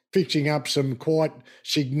fixing up some quite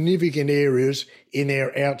significant areas in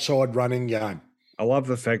their outside running game. I love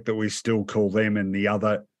the fact that we still call them and the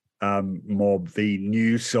other mob the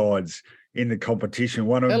new sides in the competition.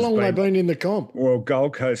 How long have they been in the comp? Well,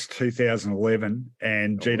 Gold Coast 2011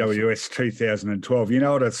 and GWS 2012. You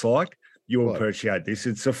know what it's like? You'll appreciate this.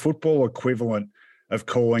 It's a football equivalent of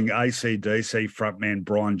calling AC/DC frontman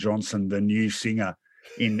Brian Johnson the new singer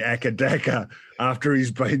in Akadaka after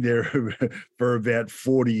he's been there for about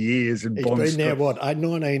 40 years. And he's been there,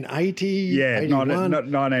 1980? Yeah,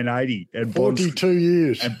 1980. And 42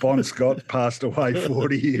 years. And Bon Scott passed away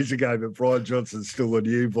 40 years ago, but Brian Johnson's still a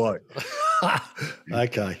new bloke.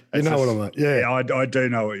 Okay. You know what I mean. Yeah, I do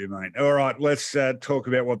know what you mean. All right, let's talk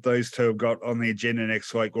about what these two have got on the agenda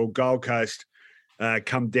next week. Well, Gold Coast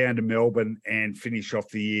come down to Melbourne and finish off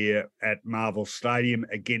the year at Marvel Stadium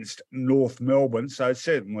against North Melbourne. So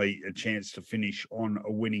certainly a chance to finish on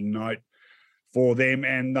a winning note for them.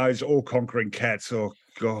 And those all-conquering Cats, oh,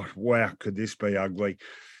 God, wow, could this be ugly.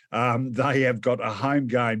 They have got a home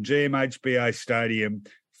game, GMHBA Stadium,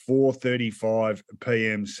 4:35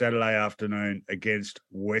 p.m. Saturday afternoon against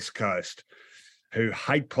West Coast, who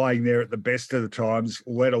hate playing there at the best of the times,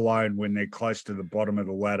 let alone when they're close to the bottom of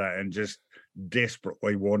the ladder and just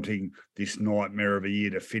desperately wanting this nightmare of a year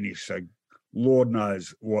to finish. So Lord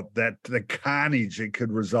knows what the carnage it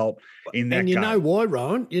could result in that. And you know why,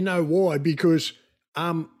 Rowan? You know why? Because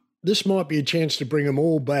this might be a chance to bring them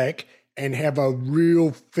all back and have a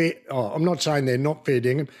real I'm not saying they're not fair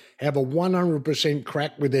dinkum, have a 100%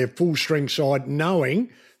 crack with their full strength side, knowing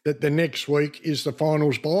that the next week is the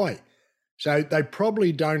finals bye. So they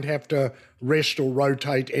probably don't have to rest or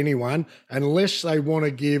rotate anyone unless they want to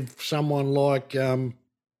give someone like De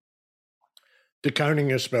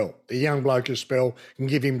Koning a spell, the young bloke a spell, and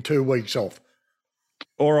give him 2 weeks off.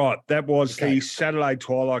 All right, that was the Saturday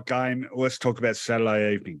twilight game. Let's talk about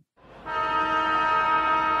Saturday evening.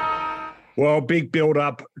 Well, big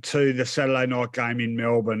build-up to the Saturday night game in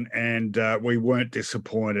Melbourne, and we weren't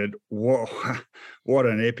disappointed. What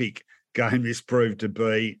an epic game this proved to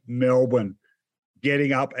be. Melbourne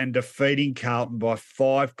getting up and defeating Carlton by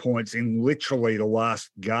 5 points in literally the last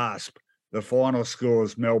gasp. The final score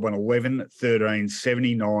is Melbourne 11-13,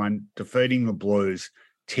 79, defeating the Blues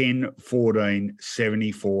 10-14,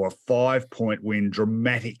 74. 5-point win,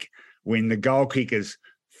 dramatic win. The goal kickers,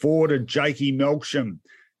 4 to Jakey Melksham,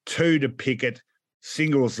 2 to Pickett,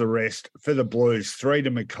 singles the rest for the Blues, 3 to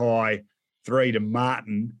Mackay, 3 to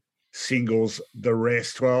Martin, singles the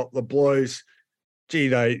rest. Well, the Blues,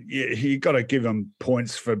 you got to give them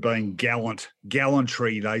points for being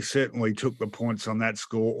gallantry. They certainly took the points on that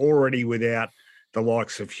score, already without the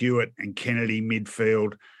likes of Hewitt and Kennedy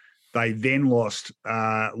midfield. They then lost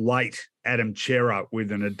late Adam Chera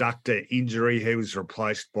with an adductor injury. He was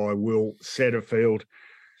replaced by Will Setterfield.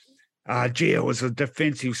 It was a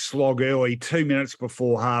defensive slog early. 2 minutes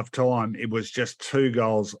before half-time, it was just 2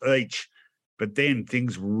 goals each. But then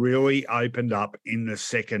things really opened up in the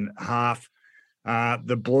second half.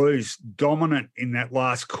 The Blues dominant in that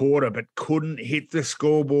last quarter, but couldn't hit the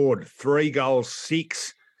scoreboard. 3 goals,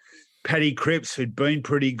 6. Paddy Cripps, who'd been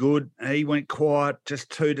pretty good, he went quiet,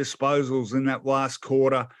 just 2 disposals in that last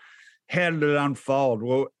quarter. How did it unfold?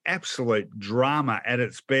 Well, absolute drama at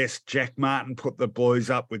its best. Jack Martin put the Blues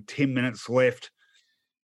up with 10 minutes left.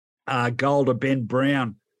 Goal to Ben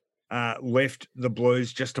Brown left the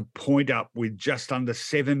Blues just a point up with just under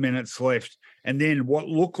 7 minutes left. And then what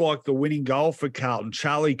looked like the winning goal for Carlton,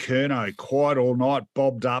 Charlie Curnow, quiet all night,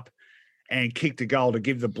 bobbed up and kicked a goal to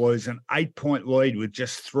give the Blues an 8-point lead with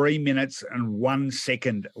just 3 minutes and 1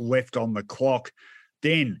 second left on the clock.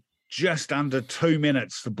 Then, just under 2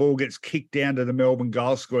 minutes, the ball gets kicked down to the Melbourne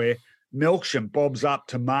goal square. Melksham bobs up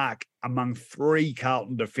to mark among 3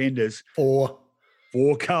 Carlton defenders. 4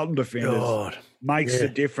 Carlton defenders. Makes the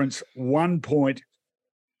difference. 1 point.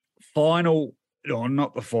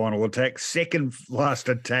 Not the final attack, second last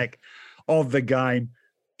attack of the game.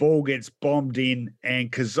 Ball gets bombed in,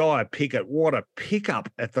 and Keziah Pickett, what a pickup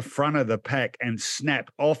at the front of the pack, and snap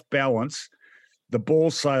off balance. The ball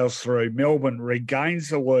sails through. Melbourne regains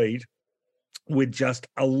the lead with just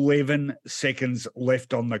 11 seconds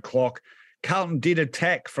left on the clock. Carlton did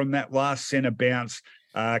attack from that last centre bounce.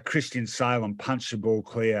 Christian Salem punched the ball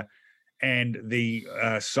clear, and the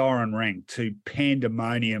siren rang to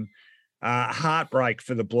pandemonium. Heartbreak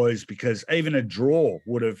for the Blues, because even a draw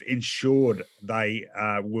would have ensured they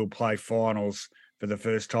will play finals for the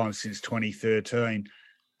first time since 2013.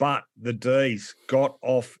 But the D's got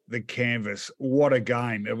off the canvas. What a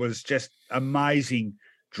game. It was just amazing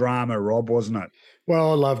drama, Rob, wasn't it?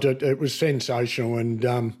 Well, I loved it. It was sensational. And,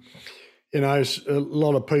 a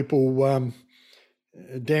lot of people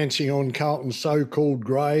dancing on Carlton's so-called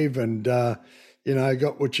grave and,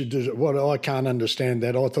 got what you did. What I can't understand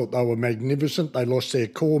that. I thought they were magnificent. They lost their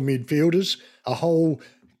core midfielders. A whole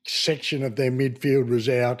section of their midfield was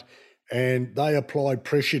out, and they applied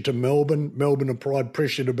pressure to Melbourne. Melbourne applied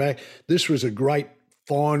pressure to back. This was a great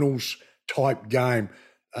finals-type game.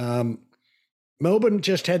 Melbourne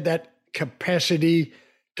just had that capacity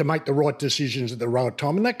to make the right decisions at the right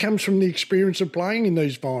time, and that comes from the experience of playing in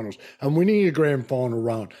these finals and winning a grand final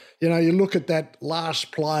run. You look at that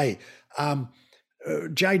last play.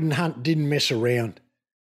 Jaden Hunt didn't mess around.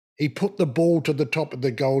 He put the ball to the top of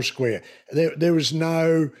the goal square. There was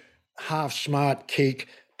no half-smart kick.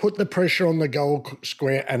 Put the pressure on the goal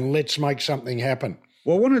square and let's make something happen.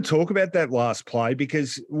 Well, I want to talk about that last play,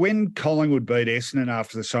 because when Collingwood beat Essendon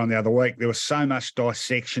after the sign the other week, there was so much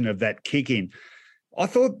dissection of that kick-in. I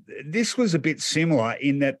thought this was a bit similar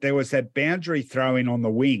in that there was that boundary throw-in on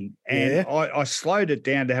the wing, and I slowed it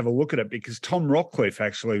down to have a look at it because Tom Rockcliffe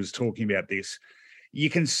actually was talking about this. You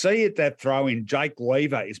can see at that throw-in, Jake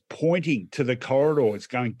Lever is pointing to the corridor. It's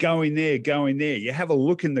going, go in there, go in there. You have a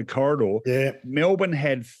look in the corridor. Yeah. Melbourne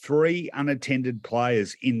had 3 unattended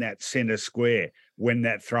players in that centre square when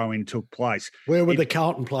that throw-in took place. Where were the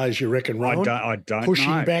Carlton players, you reckon, Rowan? I don't Pushing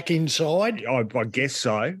know. back inside? I guess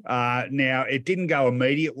so. Now, it didn't go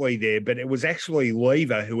immediately there, but it was actually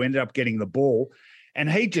Lever who ended up getting the ball. And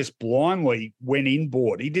he just blindly went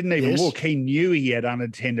inboard. He didn't even look. He knew he had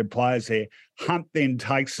unattended players there. Hunt then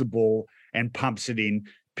takes the ball and pumps it in.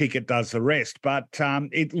 Pickett does the rest. But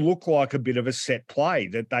it looked like a bit of a set play,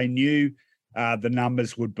 that they knew the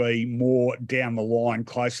numbers would be more down the line,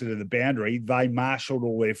 closer to the boundary. They marshalled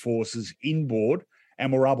all their forces inboard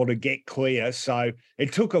and were able to get clear. So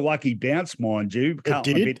it took a lucky bounce, mind you.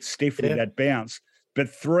 Carlton a bit stiff with that bounce, but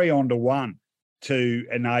 3-1 to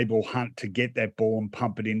enable Hunt to get that ball and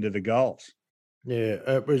pump it into the goals. Yeah,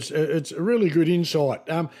 it's a really good insight.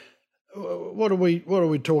 What are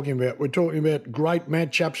we talking about? We're talking about great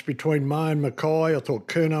matchups between May and Mackay. I thought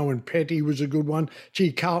Curnow and Petty was a good one.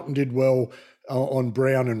 Gee, Carlton did well on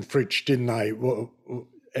Brown and Fritsch, didn't they?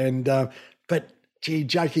 And but gee,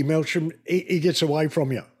 Jakey Melsham, he gets away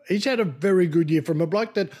from you. He's had a very good year from a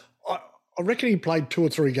bloke that I reckon he played 2 or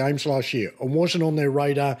 3 games last year and wasn't on their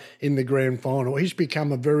radar in the grand final. He's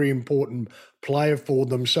become a very important player for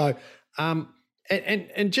them. So, and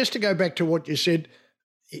just to go back to what you said,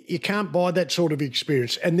 you can't buy that sort of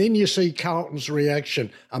experience. And then you see Carlton's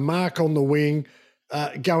reaction, a mark on the wing,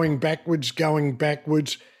 going backwards.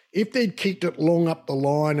 If they'd kicked it long up the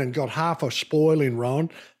line and got half a spoil in, Ron,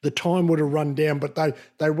 the time would have run down. But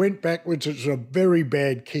they went backwards. It was a very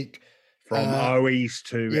bad kick. From Owies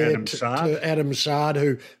to Adam Sard. To Adam Sard,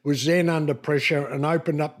 who was then under pressure and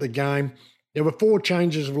opened up the game. There were 4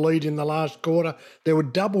 changes of lead in the last quarter. There were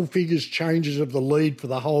double figures changes of the lead for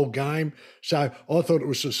the whole game. So I thought it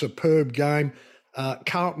was a superb game.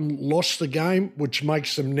 Carlton lost the game, which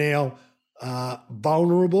makes them now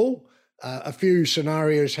vulnerable. A few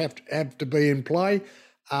scenarios have to be in play.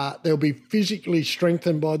 They'll be physically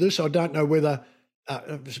strengthened by this. I don't know whether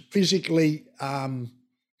physically...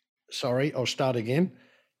 Sorry, I'll start again.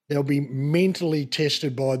 They'll be mentally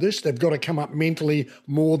tested by this. They've got to come up mentally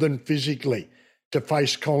more than physically to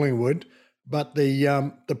face Collingwood. But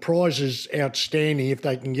the prize is outstanding if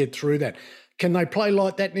they can get through that. Can they play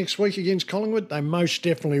like that next week against Collingwood? They most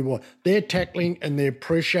definitely will. Their tackling and their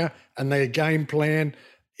pressure and their game plan,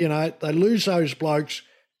 they lose those blokes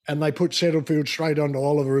and they put Settlefield straight onto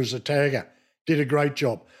Oliver as a tagger. Did a great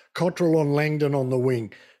job. Cottrell on Langdon on the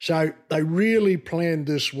wing. So they really planned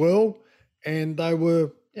this well, and they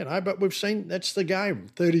were, but we've seen that's the game,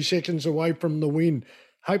 30 seconds away from the win.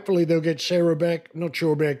 Hopefully they'll get Sarah back. I'm not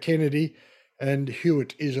sure about Kennedy, and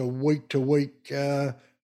Hewitt is a week-to-week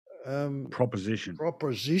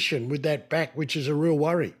proposition with that back, which is a real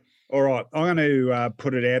worry. All right, I'm going to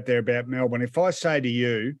put it out there about Melbourne. If I say to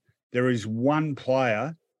you there is one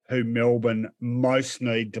player who Melbourne most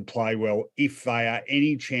need to play well if they are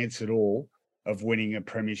any chance at all of winning a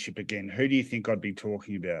premiership again, who do you think I'd be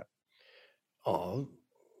talking about? Oh,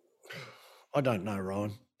 I don't know,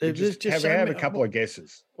 Ryan. Just have a couple of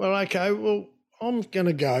guesses. Well, okay. Well, I'm going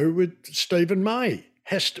to go with Stephen May.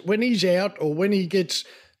 When he's out or when he gets,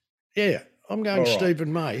 I'm going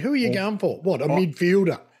Stephen May. Who are you going for? What, a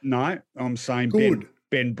midfielder? No, I'm saying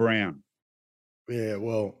Ben Brown. Yeah,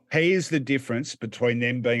 well. He is the difference between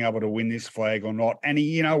them being able to win this flag or not. And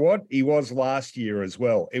you know what? He was last year as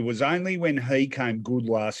well. It was only when he came good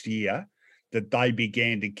last year that they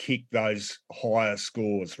began to kick those higher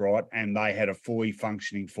scores, right? And they had a fully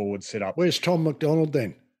functioning forward set up. Where's Tom McDonald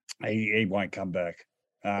then? He won't come back.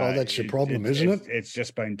 Well, that's the problem, isn't it? It's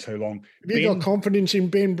just been too long. Have you got confidence in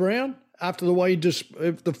Ben Brown after the way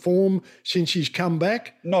the form since he's come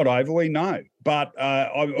back? Not overly, no. But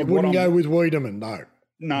I wouldn't go with Wiedemann, no.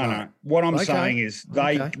 No. What I'm saying is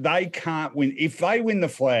they can't win. If they win the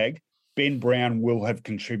flag, Ben Brown will have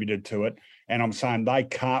contributed to it. And I'm saying they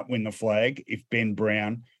can't win the flag if Ben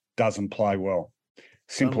Brown doesn't play well.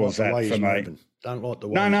 Simple as that for me. Don't like the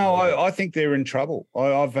way. No, I think they're in trouble.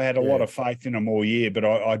 I've had a lot of faith in them all year, but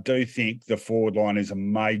I do think the forward line is a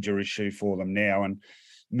major issue for them now. And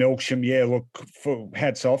Melksham,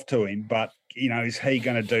 hats off to him, but is he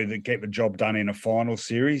going to get the job done in a final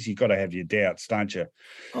series? You've got to have your doubts, don't you?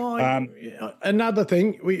 Another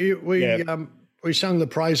thing, we sung the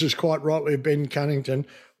praises quite rightly of Ben Cunnington.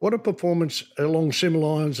 What a performance along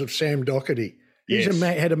similar lines of Sam Doherty. He's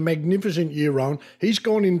had a magnificent year on. He's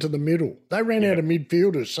gone into the middle. They ran out of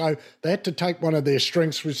midfielders, so they had to take one of their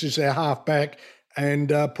strengths, which is their half-back, and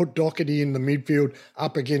put Doherty in the midfield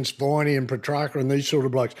up against Viney and Petrarca and these sort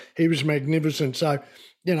of blokes. He was magnificent. So,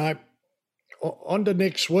 on to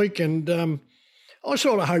next week, and I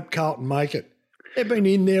sort of hope Carlton make it. They've been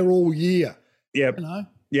in there all year. Yep.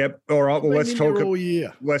 Yep. All right. Well, let's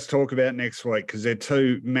talk about next week because they're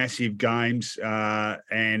 2 massive games,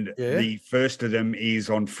 and the first of them is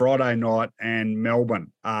on Friday night, and Melbourne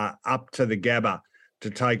up to the Gabba to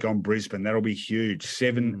take on Brisbane. That'll be huge.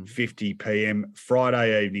 7:50 p.m.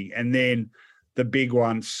 Friday evening, and then the big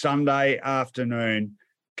one Sunday afternoon.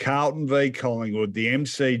 Carlton v Collingwood, the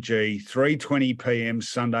MCG, 3:20 p.m.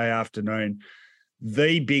 Sunday afternoon.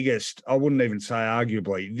 the biggest, I wouldn't even say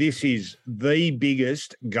arguably, this is the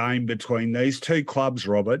biggest game between these two clubs,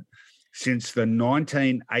 Robert, since the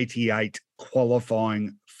 1988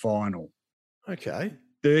 qualifying final. Okay.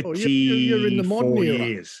 34 you're in the modern era.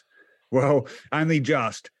 years. Well, only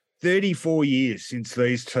just 34 years since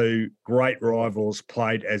these two great rivals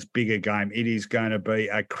played as big a game. It is going to be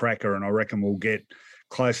a cracker, and I reckon we'll get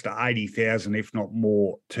close to 80,000, if not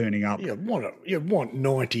more, turning up. You'd want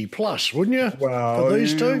 90 plus, wouldn't you, well, for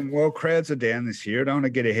these two? Well, crowds are down this year. I don't want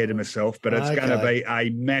to get ahead of myself, but it's going to be a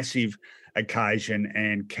massive occasion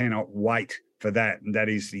and cannot wait for that. And that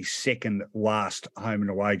is the second last home and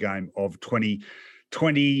away game of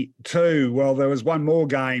 2022. Well, there was one more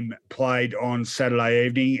game played on Saturday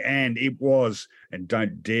evening, and it was, and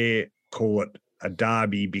don't dare call it a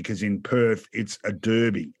derby because in Perth it's a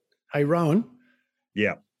derby. Hey, Rowan.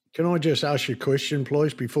 Yeah. Can I just ask you a question,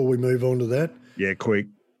 please, before we move on to that? Yeah, quick.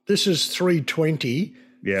 This is 320,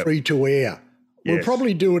 yeah, free to air. We'll Yes.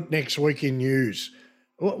 probably do it next week in news.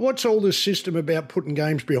 What's all this system about putting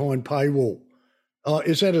games behind paywall?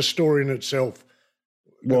 Is that a story in itself?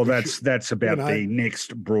 Well, that's about the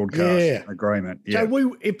next broadcast agreement. Yeah.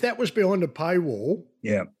 So if that was behind a paywall,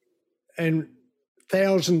 yeah, and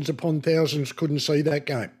thousands upon thousands couldn't see that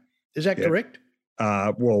game, is that correct?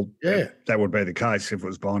 Well, that would be the case if it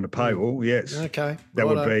was behind a paywall. Yes. Okay. That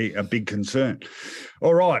would be a big concern.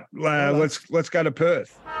 All right, let's go to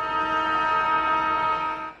Perth.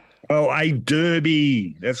 Well, a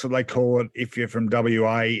derby, that's what they call it if you're from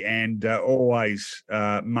WA, and always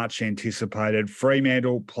much anticipated.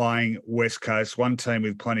 Fremantle playing West Coast, one team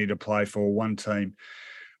with plenty to play for, one team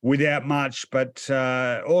without much, but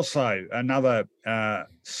also another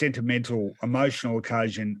sentimental, emotional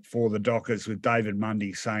occasion for the Dockers with David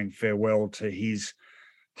Mundy saying farewell to his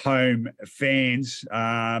home fans.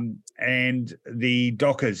 And the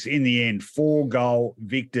Dockers, in the end, 4-goal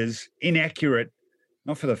victors, inaccurate,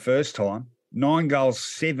 not for the first time, 9 goals,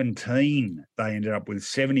 17 they ended up with,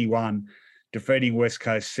 71, defeating West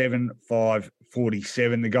Coast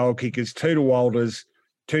 7-5-47. The goal kickers, 2 to Walters,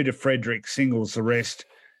 2 to Frederick, singles the rest,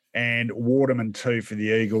 and Waterman 2 for the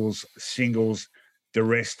Eagles, singles the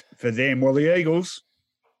rest for them. Well, the Eagles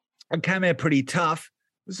came out pretty tough.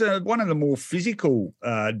 It was one of the more physical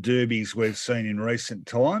derbies we've seen in recent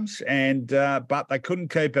times, and but they couldn't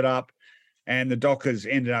keep it up, and the Dockers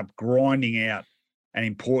ended up grinding out an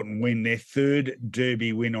important win. Their third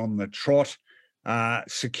derby win on the trot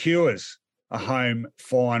secures a home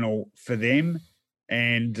final for them,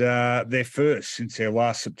 and their first since their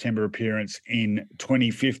last September appearance in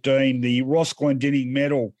 2015. The Ross Glendinning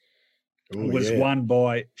medal was won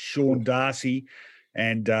by Sean Darcy,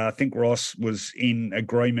 and I think Ross was in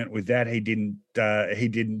agreement with that. He didn't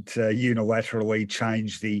unilaterally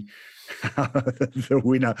change the the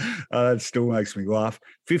winner. It still makes me laugh.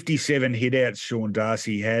 57 hit-outs Sean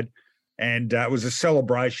Darcy had, and it was a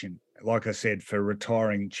celebration, like I said, for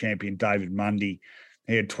retiring champion David Mundy.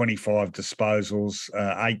 He had 25 disposals,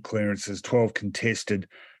 8 clearances, 12 contested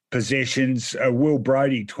possessions. Will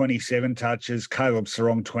Brodie, 27 touches. Caleb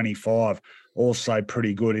Sarong, 25. Also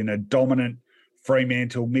pretty good in a dominant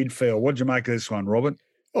Fremantle midfield. What did you make of this one, Robert?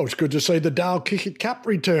 Oh, it's good to see the Dale Kickett Cup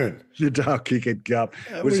return. The Dale Kickett Cup.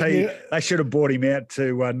 They should have bought him out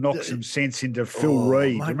to knock some sense into Phil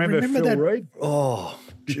Reid. Mate, remember Phil that? Reid? Oh,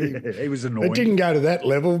 gee. He was annoying. It didn't go to that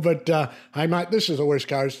level, but hey, mate, this is the West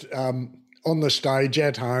Coast on the stage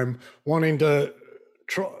at home, wanting to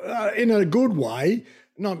try in a good way,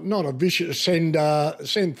 not a vicious send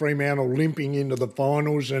Fremantle limping into the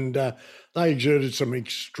finals, and they exerted some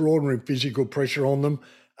extraordinary physical pressure on them.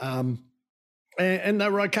 And they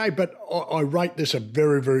were okay, but I rate this a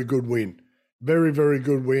very, very good win. Very, very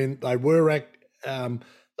good win. They were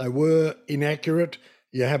inaccurate.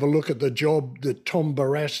 You have a look at the job that Tom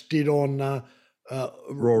Barras did on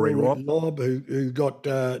Rory Lobb, who got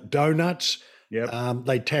donuts. Yep.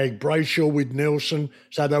 They tagged Brayshaw with Nelson.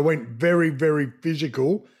 So they went very, very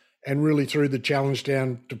physical and really threw the challenge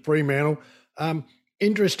down to Fremantle.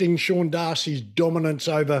 Interesting, Sean Darcy's dominance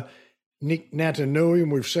over Nick Natanui,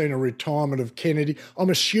 and we've seen a retirement of Kennedy.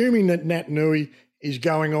 I'm assuming that Natanui is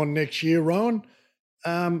going on next year, Rowan.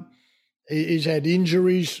 He's had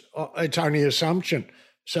injuries. It's only assumption.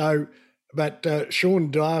 So, but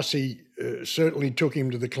Sean Darcy certainly took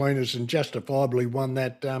him to the cleaners and justifiably won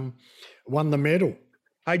the medal.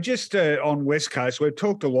 Hey, just on West Coast, we've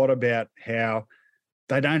talked a lot about how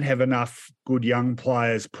they don't have enough good young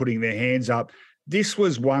players putting their hands up. This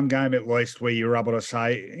was one game at least where you were able to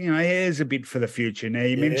say, here's a bit for the future. Now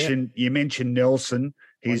you mentioned Nelson,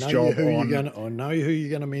 his job on. I know who you're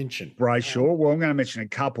going to mention. Brayshaw. Well, I'm going to mention a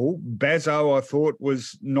couple. Bazzo, I thought,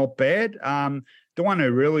 was not bad. the one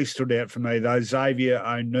who really stood out for me, though, Xavier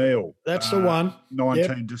O'Neill. That's the one.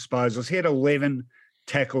 19 disposals. He had 11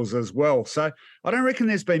 tackles as well. So I don't reckon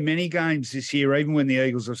there's been many games this year, even when the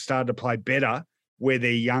Eagles have started to play better, where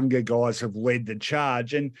their younger guys have led the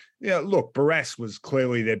charge. And, look, Barras was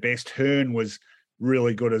clearly their best. Hearn was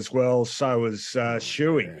really good as well. So was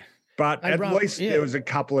Shuey. Yeah. But at least there was a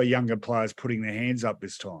couple of younger players putting their hands up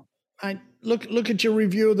this time. Hey, look at your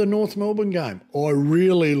review of the North Melbourne game. I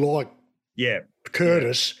really like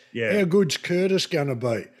Curtis. Yeah. How good's Curtis going to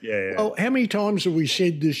be? Yeah. Well, how many times have we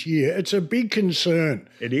said this year? It's a big concern.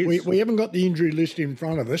 It is. We haven't got the injury list in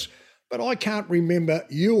front of us, but I can't remember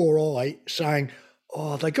you or I saying,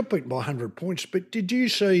 they got beaten by 100 points. But did you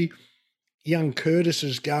see young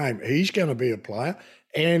Curtis's game? He's going to be a player.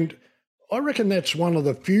 And I reckon that's one of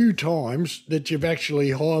the few times that you've actually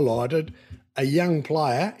highlighted a young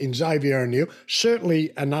player in Xavier O'Neill,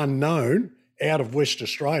 certainly an unknown out of West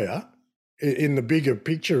Australia in the bigger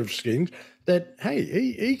picture of things, that, hey,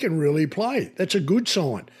 he can really play. That's a good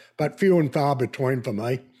sign, but few and far between for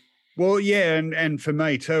me. Well, yeah, and for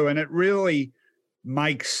me too. And it really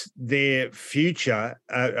makes their future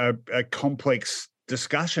a complex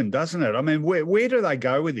discussion, doesn't it? I mean, where do they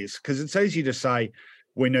go with this? Because it's easy to say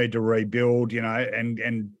we need to rebuild,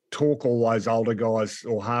 and talk all those older guys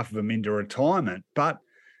or half of them into retirement. But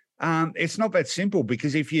it's not that simple,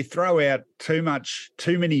 because if you throw out too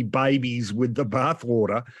many babies with the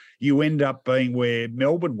bathwater, you end up being where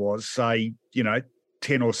Melbourne was, say,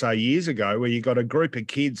 10 or so years ago, where you got a group of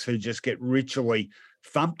kids who just get ritually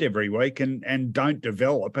thumped every week and don't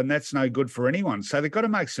develop, and that's no good for anyone. So they've got to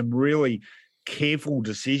make some really careful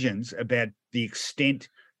decisions about the extent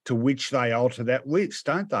to which they alter that list,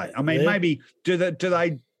 don't they? I mean, maybe do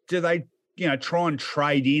they try and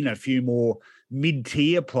trade in a few more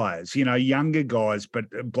mid-tier players, younger guys, but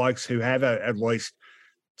blokes who have at least,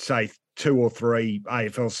 say, 2 or 3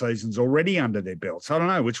 AFL seasons already under their belts. I don't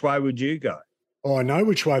know. Which way would you go? Oh, I know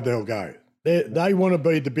which way they'll go. They want to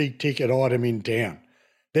be the big ticket item in town.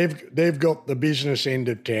 They've got the business end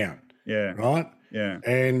of town. Yeah. Right? Yeah.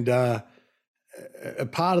 And a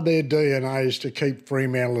part of their DNA is to keep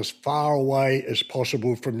Fremantle as far away as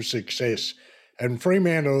possible from success. And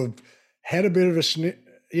Fremantle have had a bit of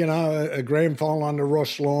a grand final under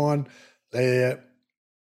Ross Lyon. They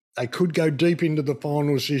could go deep into the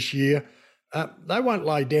finals this year. They won't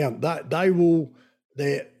lay down. They will.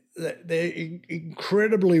 They're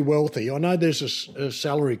incredibly wealthy. I know there's a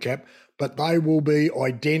salary cap, but they will be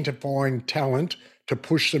identifying talent to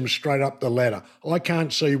push them straight up the ladder. I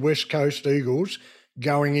can't see West Coast Eagles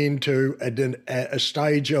going into a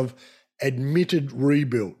stage of admitted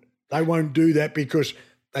rebuild. They won't do that because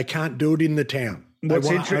they can't do it in the town. They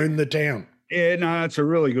want to own the town. Yeah, no, that's a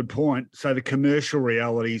really good point. So the commercial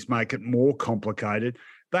realities make it more complicated.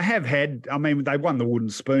 They have had, they won the Wooden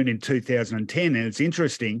Spoon in 2010, and it's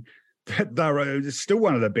interesting that they were still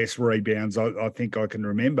one of the best rebounds I think I can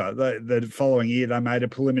remember. The following year, they made a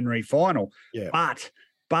preliminary final. Yeah.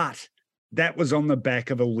 But that was on the back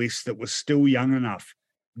of a list that was still young enough.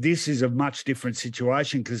 This is a much different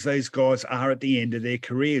situation because these guys are at the end of their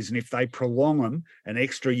careers, and if they prolong them an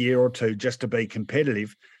extra year or two just to be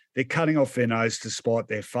competitive, they're cutting off their nose to spite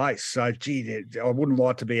their face. So, I wouldn't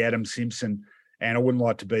like to be Adam Simpson, and I wouldn't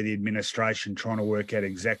like to be the administration trying to work out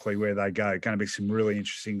exactly where they go. Going to be some really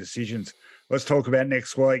interesting decisions. Let's talk about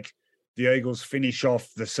next week. The Eagles finish off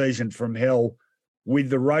the season from hell with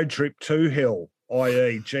the road trip to hell,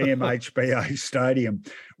 i.e. GMHBA Stadium,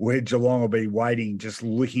 where Geelong will be waiting, just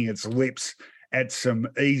licking its lips at some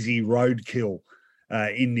easy roadkill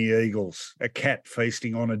in the Eagles. A cat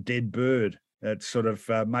feasting on a dead bird. That sort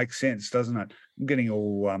of makes sense, doesn't it? I'm getting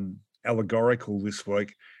all allegorical this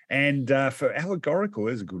week. And for allegorical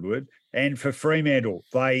is a good word. And for Fremantle,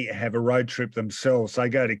 they have a road trip themselves. They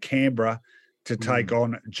go to Canberra to take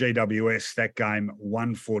on GWS. That game,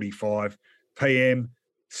 1:45 p.m.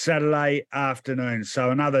 Saturday afternoon.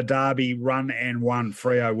 So another derby, run and won.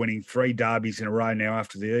 Freo winning 3 derbies in a row now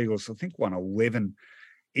after the Eagles, I think, won 11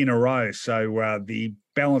 in a row. So the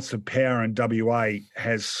balance of power in WA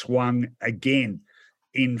has swung again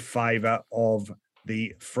in favour of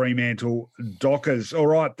the Fremantle Dockers. All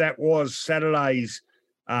right, that was Saturday's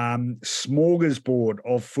smorgasbord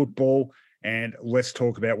of football, and let's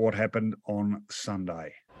talk about what happened on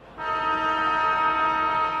Sunday.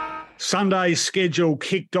 Sunday's schedule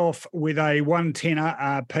kicked off with a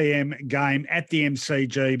 1:10 p.m. game at the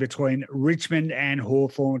MCG between Richmond and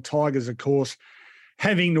Hawthorn. Tigers, of course,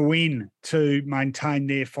 having to win to maintain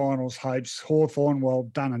their finals hopes. Hawthorn, well,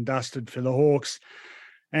 done and dusted for the Hawks.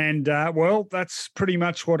 And, that's pretty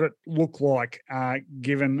much what it looked like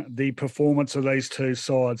given the performance of these two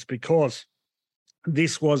sides, because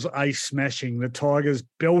This was a smashing. The Tigers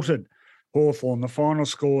belted Hawthorn. The final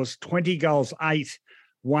scores 20 goals, 8,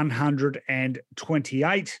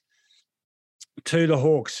 128. To the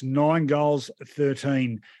Hawks, 9 goals,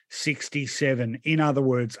 13, 67. In other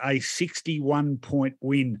words, a 61-point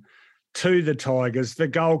win to the Tigers. The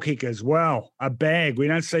goal kickers, well, a bag. We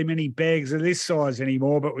don't see many bags of this size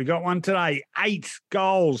anymore, but we got one today. 8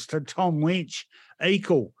 goals to Tom Lynch,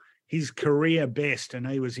 equal his career best, and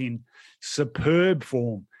he was in superb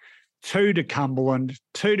form. 2 to Cumberland,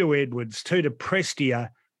 2 to Edwards, 2 to Prestia,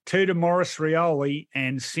 2 to Morris Rioli,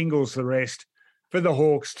 and singles the rest for the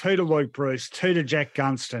Hawks. 2 to Luke Bruce, 2 to Jack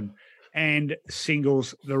Gunston, and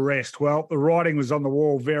singles the rest. Well, the writing was on the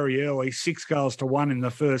wall very early, 6 goals to 1 in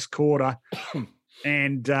the first quarter.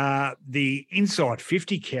 And the inside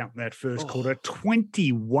 50 count in that first quarter,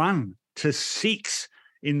 21 to 6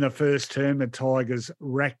 in the first term, the Tigers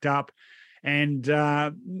racked up. And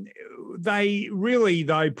they really,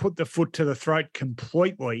 though, put the foot to the throat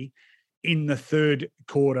completely in the third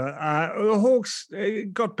quarter. The Hawks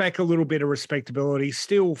got back a little bit of respectability,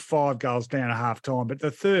 still 5 goals down at half-time, but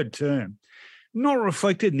the third term, not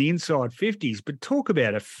reflected in the inside 50s, but talk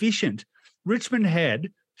about efficient. Richmond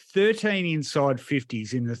had 13 inside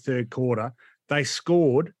 50s in the third quarter. They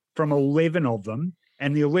scored from 11 of them,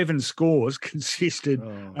 and the 11 scores consisted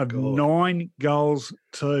of 9 goals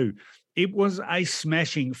too. It was a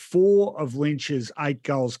smashing. 4 of Lynch's 8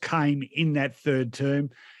 goals came in that third term,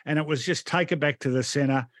 and it was just take it back to the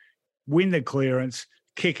centre, win the clearance,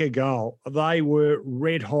 kick a goal. They were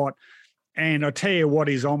red hot. And I tell you what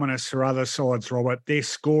is ominous for other sides, Robert, their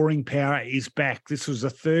scoring power is back. This was the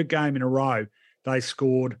third game in a row they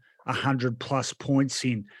scored 100-plus points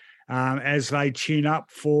in. As they tune up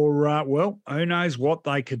for, who knows what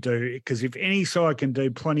they could do, because if any side can do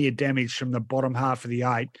plenty of damage from the bottom half of the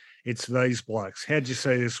 8, it's these blokes. How'd you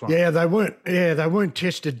see this one? Yeah, they weren't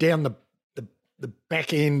tested down the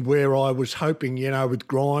back end where I was hoping, with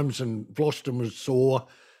Grimes, and Vlosten was sore.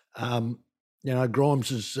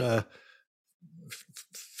 Grimes'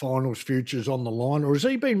 finals future's on the line. Or has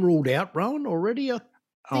he been ruled out, Rowan, already? I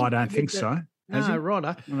don't think so. No, right.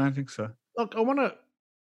 I don't think so. Look,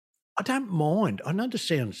 I don't mind. I know this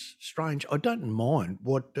sounds strange. I don't mind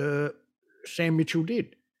what Sam Mitchell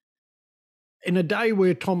did. In a day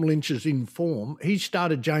where Tom Lynch is in form, he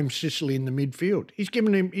started James Sicily in the midfield.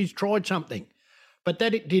 He's tried something. But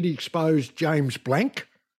that it did expose James Blank,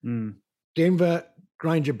 Denver,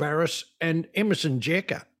 Granger Barris, and Emerson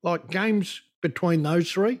Jekka. Like games between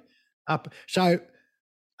those three up. So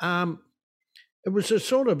it was a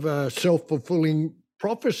sort of a self-fulfilling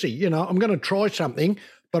prophecy. I'm going to try something,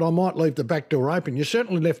 but I might leave the back door open. You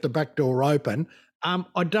certainly left the back door open.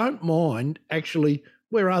 I don't mind actually,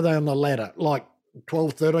 where are they on the ladder? Like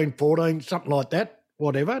 12, 13, 14, something like that,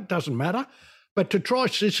 whatever, it doesn't matter. But to try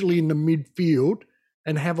Sicily in the midfield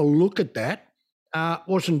and have a look at that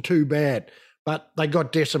wasn't too bad. But they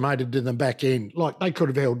got decimated in the back end. Like they could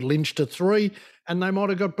have held Lynch to 3 and they might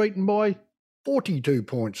have got beaten by 42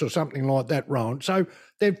 points or something like that, Rowan. So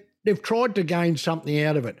they've tried to gain something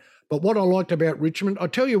out of it. But what I liked about Richmond, I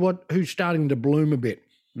tell you what, who's starting to bloom a bit.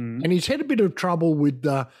 And he's had a bit of trouble with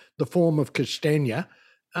the form of Castagna.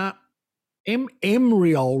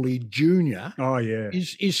 Rioli Jr.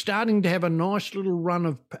 is starting to have a nice little run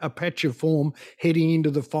of a patch of form heading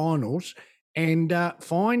into the finals and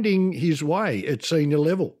finding his way at senior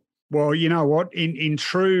level. Well, you know what? In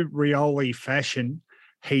true Rioli fashion,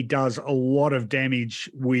 he does a lot of damage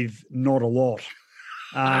with not a lot.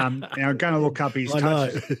 Now I'm going to look up his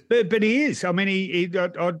touches, but he is. I mean,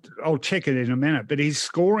 I'll check it in a minute. But his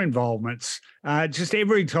score involvements, just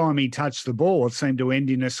every time he touched the ball, it seemed to end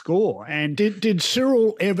in a score. And did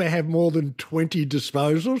Cyril ever have more than 20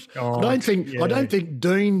 disposals? I don't think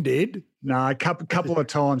Dean did. No, a couple of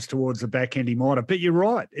times towards the back end he might have. But you're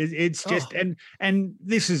right. It's just and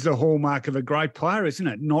this is the hallmark of a great player, isn't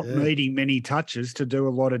it? Not needing many touches to do a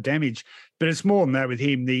lot of damage. But it's more than that with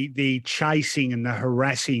him. The chasing and the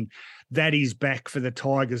harassing, that is back for the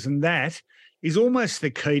Tigers, and that is almost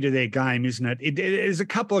the key to their game, isn't it? There's a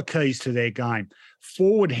couple of keys to their game: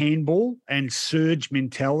 forward handball and surge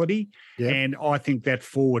mentality. Yep. And I think that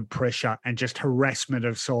forward pressure and just harassment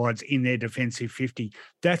of sides in their defensive 50,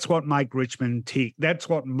 that's what makes Richmond tick. That's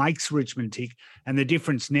what makes Richmond tick. And the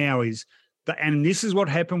difference now is, and this is what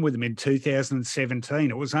happened with them in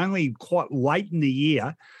 2017. It was only quite late in the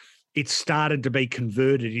year it started to be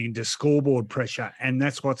converted into scoreboard pressure, and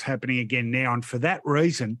that's what's happening again now. And for that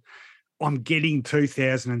reason, I'm getting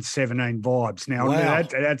 2017 vibes. Now,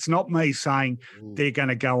 that's not me saying they're going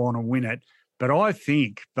to go on and win it, but I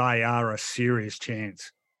think they are a serious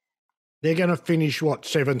chance. They're going to finish, what,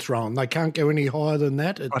 7th round? They can't go any higher than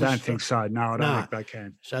that? I don't think so. No, I don't think they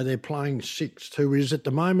can. So they're playing 6th. Who is at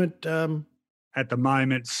the moment? At the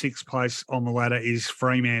moment, 6th place on the ladder is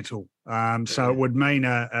Fremantle. So it would mean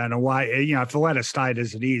an away, if the ladder stayed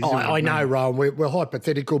as it is. I know, Rowan, we're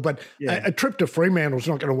hypothetical, but a trip to Fremantle's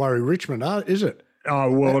not going to worry Richmond, is it?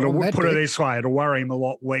 Oh, well, put it this way, it'll worry him a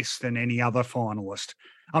lot less than any other finalist.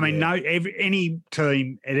 I mean, any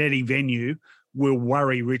team at any venue will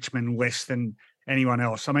worry Richmond less than anyone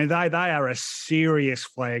else. I mean, they are a serious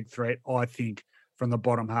flag threat, I think, from the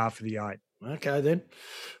bottom half of the 8. Okay, then.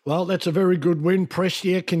 Well, that's a very good win.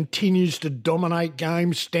 Prestia continues to dominate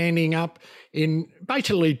games, standing up in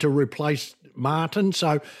basically to replace Martin.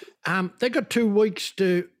 So they've got 2 weeks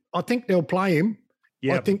to – I think they'll play him.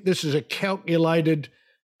 Yep. I think this is a calculated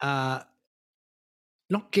not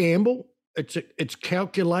gamble. It's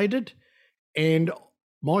calculated, and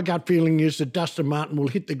my gut feeling is that Dustin Martin will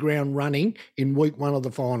hit the ground running in week 1 of the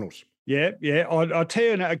finals. Yeah. I'll tell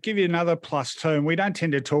you, I'll give you another plus 2, and we don't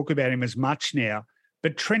tend to talk about him as much now,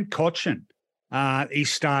 but Trent Cotchin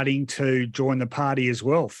is starting to join the party as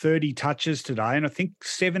well. 30 touches today, and I think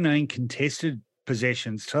 17 contested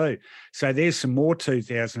possessions too. So there's some more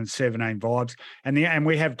 2017 vibes. And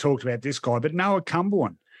we have talked about this guy, but Noah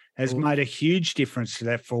Cumberland has made a huge difference to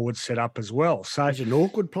that forward setup as well. So he's an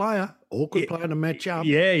awkward player to match up.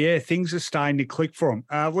 Yeah, things are starting to click for him.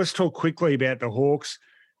 Let's talk quickly about the Hawks.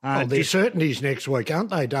 They're certainties next week, aren't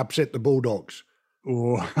they, to upset the Bulldogs?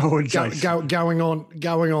 I would say going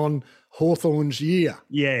on Hawthorn's year.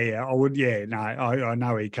 Yeah, I would. Yeah, no, I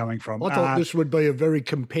know where you're coming from. I thought this would be a very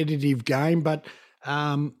competitive game, but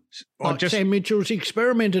Sam Mitchell's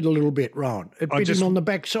experimented a little bit, Ron. It bit him on the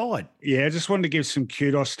backside. Yeah, I just wanted to give some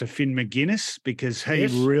kudos to Finn McGuinness because he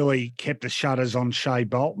really kept the shutters on Shea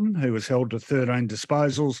Bolton, who was held to 13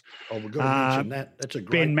 disposals. Oh, we've got to mention that. That's a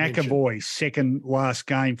great Ben mention. McAvoy, second last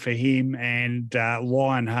game for him, and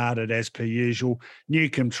lion-hearted as per usual.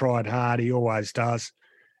 Newcombe tried hard, he always does.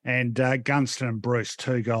 And Gunston and Bruce,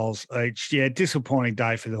 2 goals each. Yeah, disappointing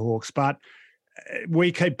day for the Hawks, but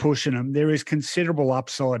we keep pushing them. There is considerable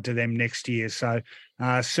upside to them next year, so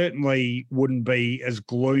certainly wouldn't be as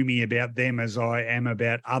gloomy about them as I am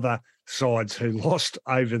about other sides who lost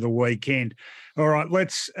over the weekend. All right,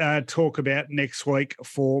 let's talk about next week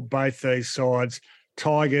for both these sides.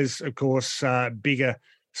 Tigers, of course, bigger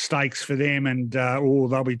stakes for them, and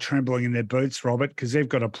they'll be trembling in their boots, Robert, because they've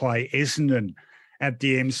got to play Essendon at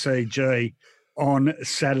the MCG on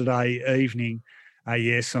Saturday evening.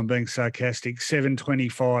 Yes, I'm being sarcastic.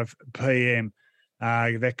 7:25 p.m.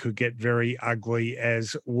 That could get very ugly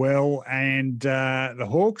as well. And the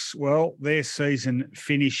Hawks, well, their season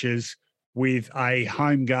finishes with a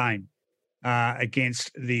home game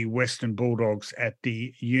against the Western Bulldogs at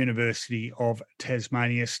the University of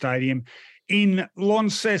Tasmania Stadium in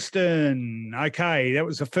Launceston. Okay, that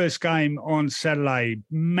was the first game on Saturday.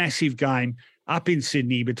 Massive game up in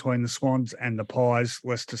Sydney between the Swans and the Pies.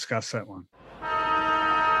 Let's discuss that one.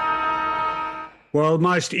 Well, the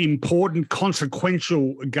most important,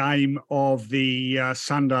 consequential game of the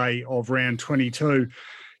Sunday of round 22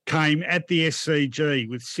 came at the SCG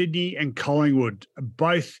with Sydney and Collingwood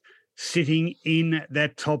both sitting in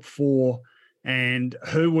that top 4. And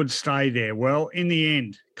who would stay there? Well, in the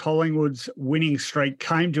end, Collingwood's winning streak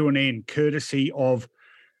came to an end courtesy of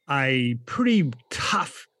a pretty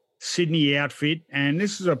tough Sydney outfit. And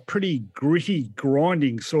this is a pretty gritty,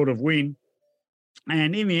 grinding sort of win.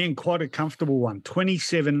 And in the end, quite a comfortable one,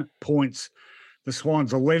 27 points. The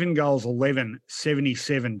Swans, 11 goals, 11,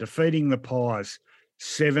 77, defeating the Pies,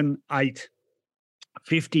 7-8,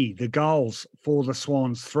 50. The goals for the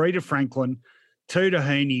Swans, 3 to Franklin, 2 to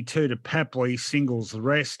Heaney, 2 to Papley, singles the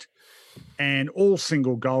rest, and all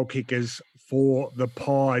single goal kickers for the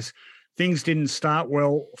Pies. Things didn't start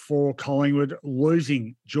well for Collingwood,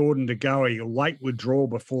 losing Jordan De Goey, a late withdrawal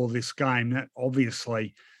before this game. That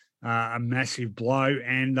obviously a massive blow,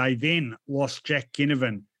 and they then lost Jack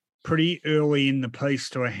Ginnivan pretty early in the piece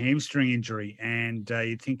to a hamstring injury, and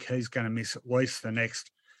you'd think he's going to miss at least the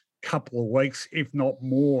next couple of weeks, if not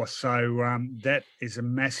more. So that is a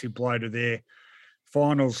massive blow to their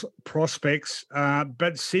finals prospects.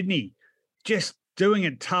 But Sydney just doing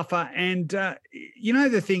it tougher, and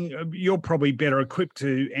the thing, you're probably better equipped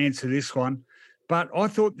to answer this one, but I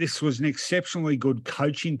thought this was an exceptionally good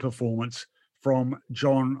coaching performance from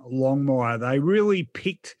John Longmire. They really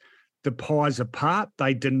picked the Pies apart.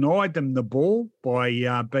 They denied them the ball by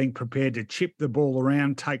being prepared to chip the ball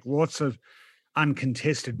around, take lots of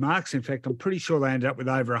uncontested marks. In fact, I'm pretty sure they ended up with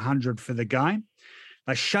over 100 for the game.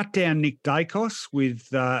 They shut down Nick Dacos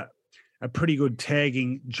with a pretty good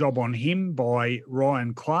tagging job on him by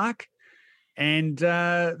Ryan Clark. And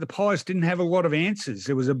the Pies didn't have a lot of answers.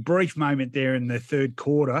 There was a brief moment there in the third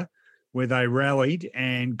quarter where they rallied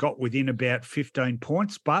and got within about 15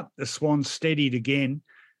 points, but the Swans steadied again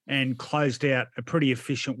and closed out a pretty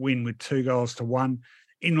efficient win with 2-1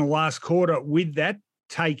 in the last quarter, with that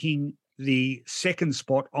taking the second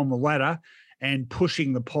spot on the ladder and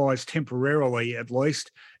pushing the Pies temporarily, at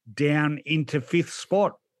least, down into fifth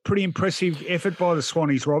spot. Pretty impressive effort by the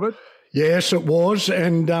Swannies, Robert. Yes, it was,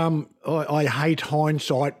 and I hate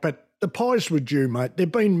hindsight, but the Pies were due, mate.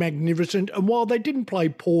 They've been magnificent, and while they didn't play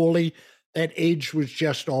poorly, that edge was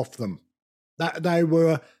just off them. They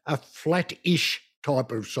were a flat-ish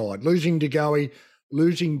type of side. Losing De Goey,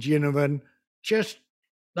 losing Ginnivan, just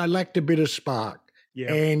they lacked a bit of spark.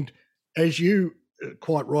 Yeah. And as you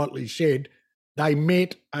quite rightly said, they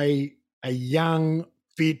met a young,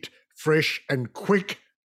 fit, fresh and quick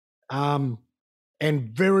and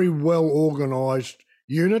very well organised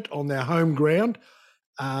unit on their home ground.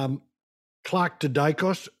 Clark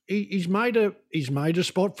Tadakos, he's made a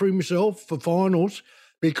spot for himself for finals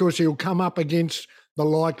because he'll come up against the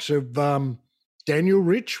likes of Daniel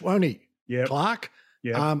Rich, won't he? Yeah. Clark.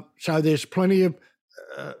 Yeah. So there's plenty of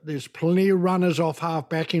runners off half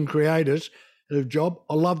back in creators of job.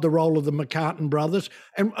 I love the role of the McCartan brothers,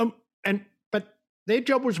 but their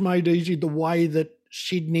job was made easy the way that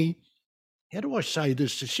Sydney. How do I say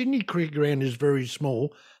this? The Sydney cricket ground is very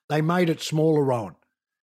small. They made it smaller, Rowan.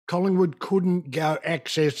 Collingwood couldn't go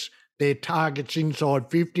access their targets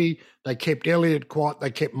inside 50. They kept Elliott quiet.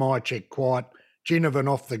 They kept Mychek quiet. Ginnivan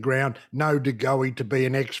off the ground. No De Goey to be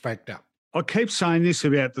an X factor. I keep saying this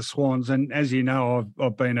about the Swans, and as you know,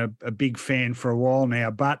 I've been a big fan for a while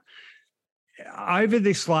now, but over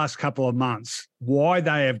this last couple of months, why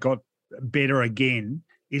they have got better again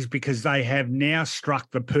is because they have now struck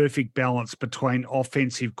the perfect balance between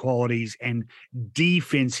offensive qualities and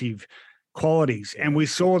defensive qualities. And we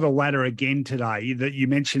saw the latter again today, that you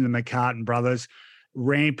mentioned the McCartan brothers.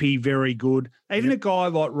 Rampy, very good. Even a guy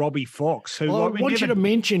like Robbie Fox, who I want you to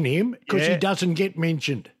mention him because he doesn't get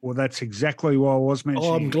mentioned. Well, that's exactly why I was mentioning.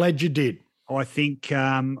 Oh, I'm glad you did. I think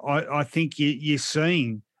I think you're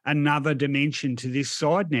seeing another dimension to this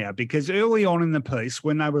side now, because early on in the piece,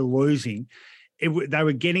 when they were losing, they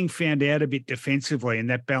were getting found out a bit defensively, and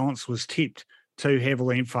that balance was tipped too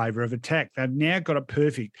heavily in favour of attack. They've now got it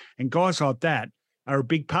perfect, and guys like that are a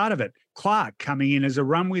big part of it. Clark coming in as a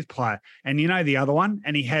run-with player. And you know the other one,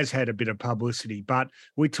 and he has had a bit of publicity, but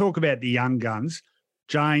we talk about the young guns,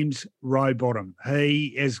 James Rowbottom.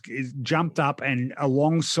 He is jumped up and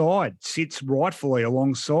sits rightfully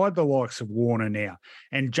alongside the likes of Warner now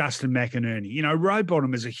and Justin McInerney. You know,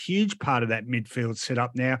 Rowbottom is a huge part of that midfield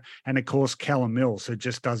setup now. And, of course, Callum Mills, who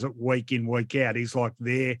just does it week in, week out. He's like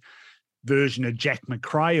their version of Jack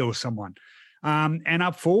McRae or someone. And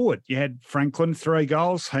up forward, you had Franklin, 3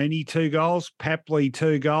 goals, Heaney, 2 goals, Papley,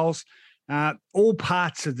 2 goals. All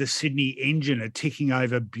parts of the Sydney engine are ticking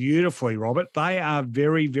over beautifully, Robert. They are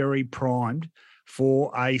very, very primed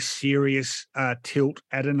for a serious tilt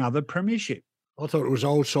at another premiership. I thought it was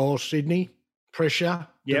old style Sydney, pressure,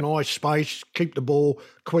 deny space, keep the ball,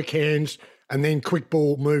 quick hands, and then quick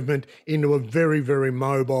ball movement into a very, very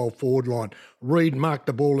mobile forward line. Reid marked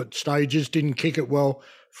the ball at stages, didn't kick it well.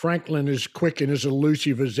 Franklin is quick and as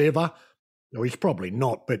elusive as ever. No, he's probably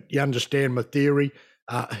not, but you understand my theory.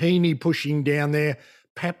 Heaney pushing down there,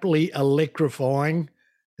 Papley electrifying.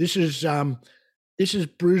 This is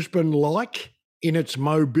Brisbane-like in its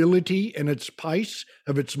mobility and its pace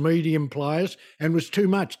of its medium players, and was too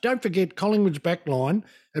much. Don't forget, Collingwood's backline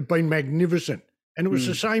had been magnificent, and it was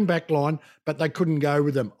the same backline, but they couldn't go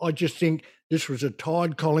with them. I just think this was a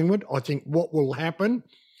tied Collingwood. I think what will happen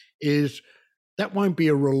is that won't be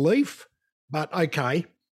a relief, but okay.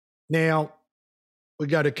 Now we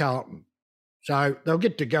go to Carlton. So they'll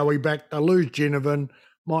get De Goey back. They'll lose Ginnivan,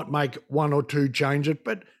 might make 1 or 2 changes,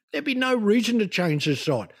 but there'd be no reason to change this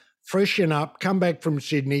side. Freshen up, come back from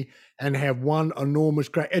Sydney and have one enormous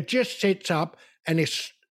great. It just sets up an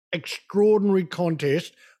extraordinary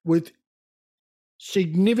contest with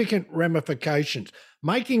significant ramifications.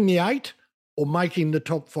 Making the 8 or making the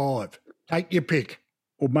top 5. Take your pick.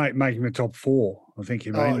 Or making the top 4, I think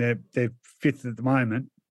you mean. They're 5th at the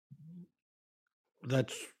moment.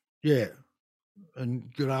 That's, yeah.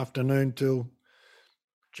 And good afternoon to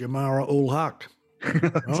Jamara ul Haq.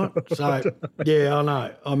 Right? So, yeah, I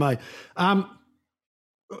know. I mean,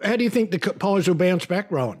 how do you think the Pies will bounce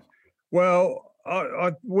back, Rowan? Well,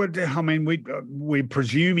 we're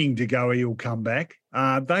presuming De Goey will come back.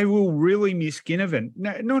 They will really miss Ginnivan,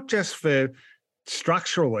 not just for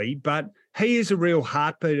structurally, but he is a real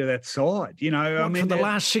heartbeat of that side. You know, For the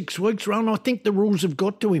last 6 weeks, Rowan, I think the rules have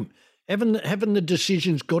got to him. Haven't the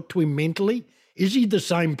decisions got to him mentally? Is he the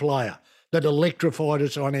same player that electrified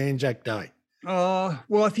us on Anzac Day?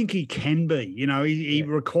 Well, I think he can be. He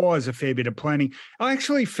requires a fair bit of planning. I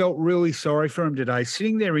actually felt really sorry for him today,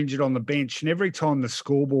 sitting there injured on the bench, and every time the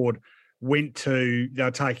scoreboard went to, they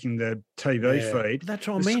were taking the TV feed. That's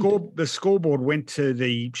what I meant. The scoreboard went to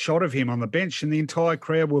the shot of him on the bench, and the entire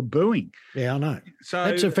crowd were booing. Yeah, I know. So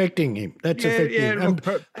that's affecting him. That's affecting him.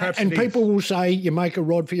 And people will say you make a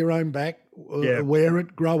rod for your own back, wear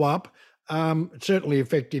it, grow up. It certainly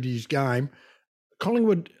affected his game.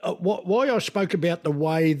 Collingwood, why I spoke about the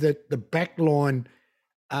way that the back line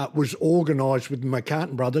was organised with the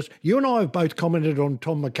McCartan brothers, you and I have both commented on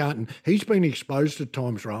Tom McCartan. He's been exposed at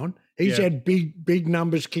times, Rowan. He's had big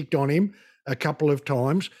numbers kicked on him a couple of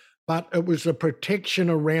times, but it was the protection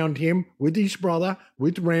around him with his brother,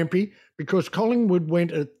 with Rampy, because Collingwood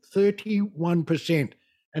went at 31%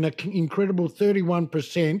 and an incredible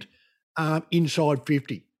 31% inside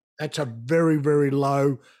 50. That's a very, very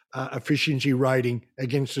low efficiency rating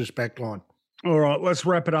against this backline. All right, let's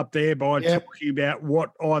wrap it up there by talking about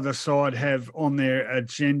what either side have on their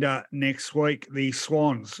agenda next week. The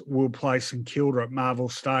Swans will play St Kilda at Marvel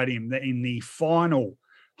Stadium in the final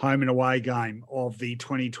home and away game of the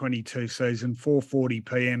 2022 season, 4:40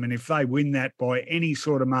 p.m. And if they win that by any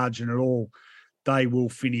sort of margin at all, they will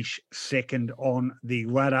finish second on the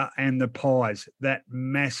ladder. And the Pies, that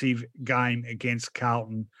massive game against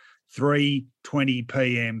Carlton, 3:20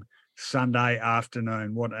 p.m. Sunday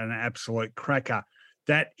afternoon. What an absolute cracker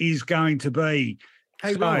that is going to be.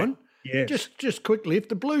 Hey, Rowan, just quickly, if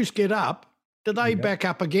the Blues get up, do they back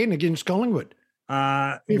up again against Collingwood?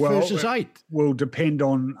 Versus 8? Will depend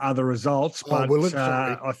on other results, but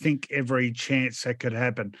I think every chance that could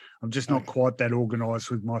happen. I'm just not quite that organised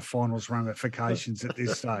with my finals ramifications at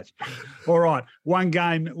this stage. All right, one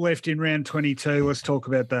game left in round 22. Let's talk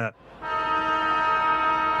about that.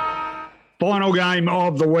 Final game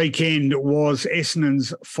of the weekend was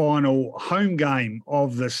Essendon's final home game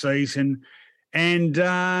of the season. And,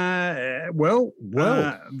 their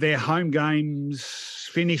home games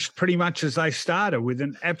finished pretty much as they started, with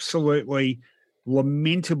an absolutely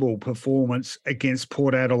lamentable performance against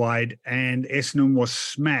Port Adelaide, and Essendon was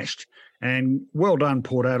smashed. And well done,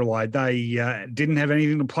 Port Adelaide. They didn't have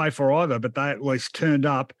anything to play for either, but they at least turned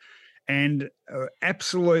up and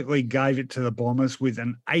absolutely gave it to the Bombers with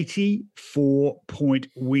an 84-point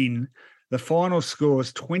win. The final score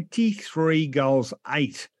is 23 goals,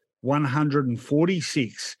 8,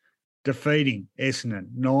 146, defeating Essendon.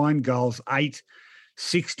 9 goals, 8,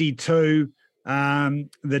 62. Most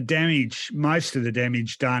of the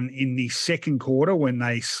damage done in the second quarter when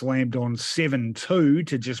they slammed on 7-2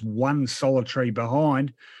 to just one solitary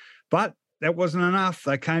behind. But that wasn't enough.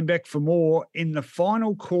 They came back for more. In the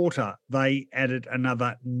final quarter, they added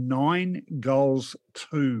another 9 goals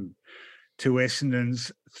to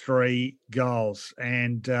Essendon's 3 goals.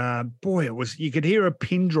 And, you could hear a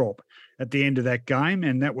pin drop at the end of that game,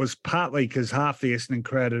 and that was partly because half the Essendon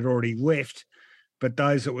crowd had already left, but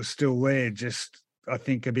those that were still there just, I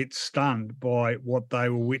think, a bit stunned by what they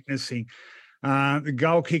were witnessing. The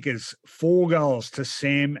goal kickers, 4 goals to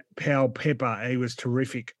Sam Powell-Pepper. He was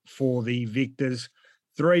terrific for the Victors.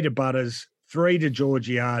 3 to Butters, 3 to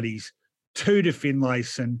Georgiades, 2 to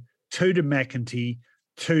Finlayson, 2 to McEntee,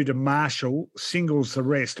 2 to Marshall, singles the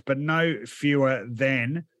rest, but no fewer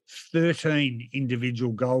than 13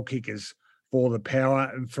 individual goal kickers for the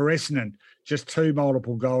Power. And for Essendon, just 2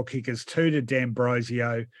 multiple goal kickers, 2 to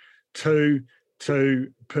D'Ambrosio, 2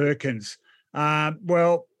 to Perkins.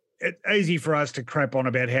 It's easy for us to crap on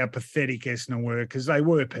about how pathetic Essendon were, because they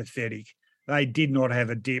were pathetic. They did not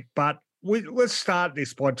have a dip. But let's start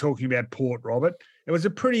this by talking about Port, Robert. It was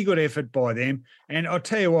a pretty good effort by them. And I'll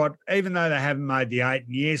tell you what, even though they haven't made the 8,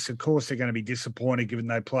 and yes, of course they're going to be disappointed given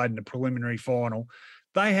they played in the preliminary final,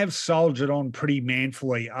 they have soldiered on pretty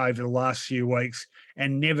manfully over the last few weeks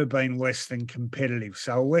and never been less than competitive.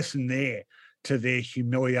 So a lesson there to their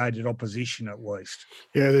humiliated opposition, at least.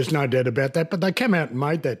 Yeah, there's no doubt about that. But they came out and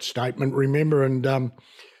made that statement, remember, and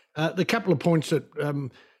the couple of points that,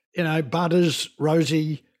 Butters,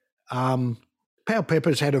 Rosie,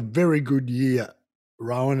 Powell-Pepper's had a very good year,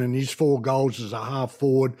 Rowan, and his 4 goals as a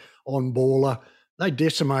half-forward on-baller. They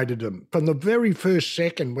decimated them. From the very first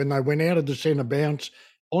second when they went out of the centre bounce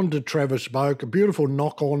onto Travis Boak, a beautiful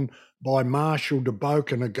knock-on by Marshall to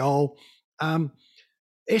Boak and a goal.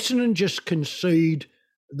 Essendon just concede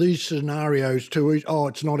these scenarios to,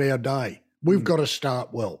 it's not our day. We've got to start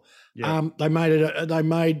well. Yeah. They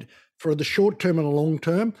made for the short term and the long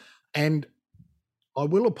term, and I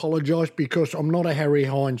will apologise because I'm not a Harry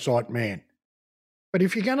hindsight man. But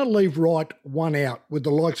if you're going to leave Wright one out with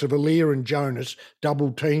the likes of Aaliyah and Jonas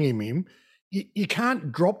double-teaming him, you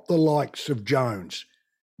can't drop the likes of Jones.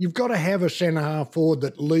 You've got to have a centre-half forward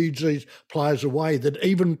that leads these players away, that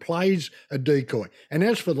even plays a decoy. And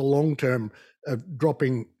as for the long term of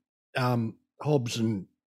dropping Hobbs and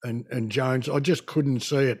Jones, I just couldn't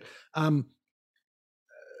see it.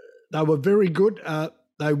 They were very good.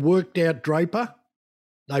 They worked out Draper.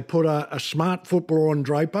 They put a smart footballer on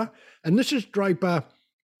Draper. And this is Draper,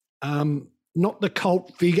 not the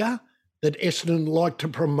cult figure that Essendon liked to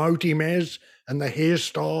promote him as, and the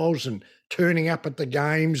hairstyles and turning up at the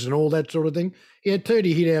games and all that sort of thing. He had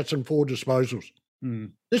 30 hit-outs and 4 disposals.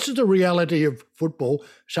 This is the reality of football.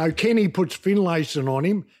 So Kenny puts Finlayson on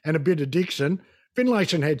him and a bit of Dixon.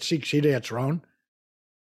 Finlayson had 6 hit-outs, Ron.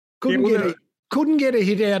 Couldn't get a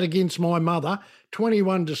hit-out against my mother,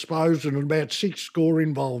 21 disposals and about 6 score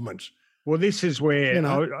involvements. Well, this is where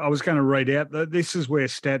I was going to read out that this is where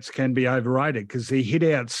stats can be overrated, because the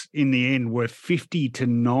hit-outs in the end were 50-9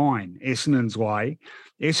 Essendon's way.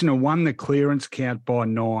 Essendon won the clearance count by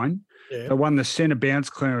 9. Yeah. They won the centre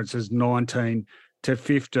bounce clearances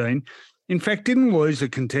 19-15. In fact, didn't lose a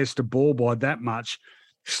contested ball by that much.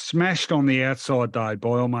 Smashed on the outside, though, by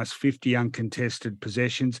almost 50 uncontested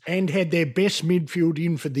possessions. And had their best midfield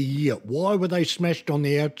in for the year. Why were they smashed on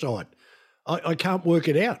the outside? I can't work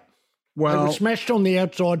it out. Well, they were smashed on the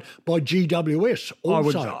outside by GWS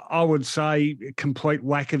also. I would say complete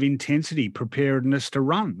lack of intensity, preparedness to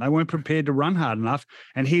run. They weren't prepared to run hard enough.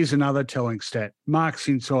 And here's another telling stat. Marks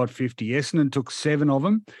inside 50. Essendon took 7 of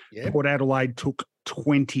them. Yep. Port Adelaide took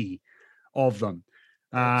 20 of them.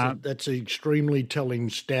 That's an extremely telling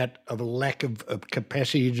stat of a lack of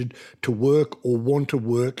capacity to work or want to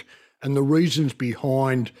work, and the reasons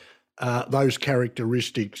behind those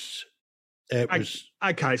characteristics.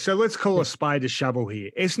 Okay, so let's call a spade a shovel here.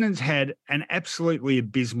 Essendon's had an absolutely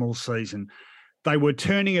abysmal season. They were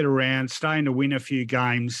turning it around, starting to win a few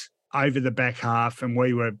games over the back half, and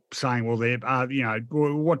we were saying, well,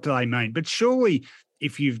 what do they mean? But surely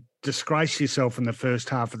if you've disgraced yourself in the first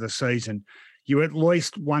half of the season, you at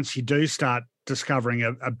least, once you do start discovering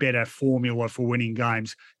a better formula for winning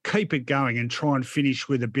games, keep it going and try and finish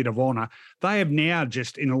with a bit of honour. They have now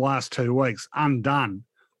just in the last 2 weeks undone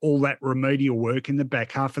all that remedial work in the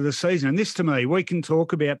back half of the season. And this, to me, we can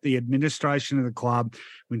talk about the administration of the club,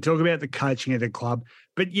 we can talk about the coaching of the club,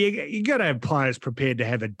 but you got to have players prepared to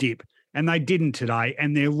have a dip. And they didn't today,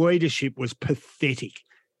 and their leadership was pathetic.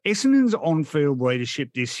 Essendon's on-field leadership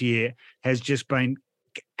this year has just been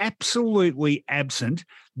absolutely absent.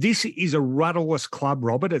 This is a rudderless club,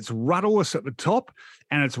 Robert. It's rudderless at the top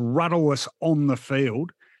and it's rudderless on the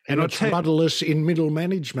field. And it's rudderless in middle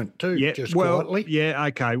management too, quietly. Yeah,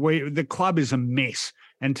 okay. The club is a mess.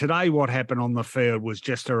 And today what happened on the field was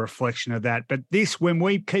just a reflection of that. But this, when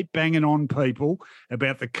we keep banging on people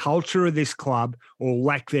about the culture of this club or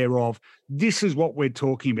lack thereof, this is what we're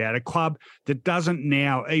talking about, a club that doesn't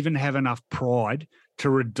now even have enough pride to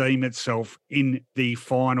redeem itself in the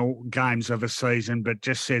final games of a season, but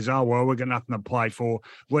just says, oh, well, we've got nothing to play for.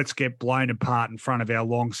 Let's get blown apart in front of our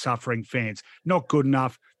long-suffering fans. Not good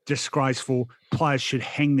enough, disgraceful. Players should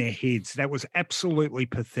hang their heads. That was absolutely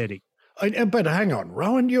pathetic. But hang on,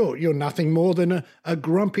 Rowan, you're nothing more than a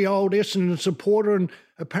grumpy old Essendon supporter, and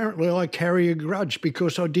apparently I carry a grudge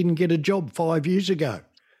because I didn't get a job 5 years ago.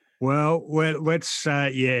 Well, let's,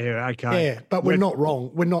 okay. Yeah, but we're not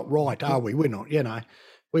wrong. We're not right, are we? We're not,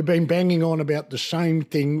 We've been banging on about the same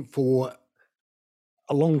thing for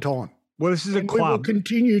a long time. Well, this is a club. We will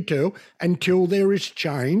continue to until there is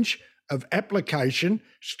change of application,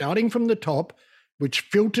 starting from the top, which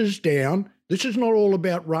filters down. This is not all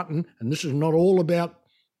about Rutten, and this is not all about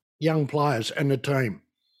young players and the team.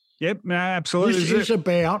 Yep, no, absolutely.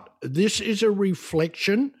 This is a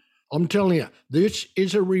reflection. I'm telling you, this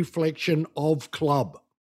is a reflection of club.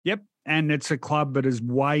 Yep, and it's a club that is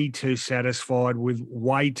way too satisfied with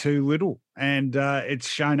way too little. And it's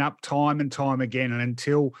shown up time and time again. And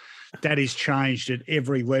until that is changed at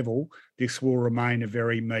every level, this will remain a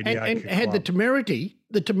very mediocre and club. Had the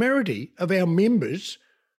temerity of our members,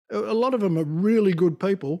 a lot of them are really good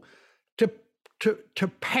people, to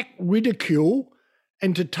pack ridicule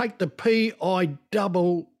and to take the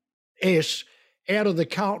PISS out of the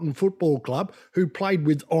Carlton Football Club, who played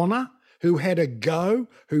with honour, who had a go,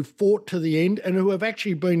 who fought to the end, and who have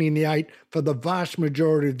actually been in the 8 for the vast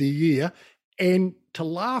majority of the year, and to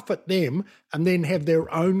laugh at them and then have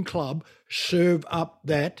their own club serve up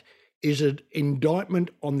that is an indictment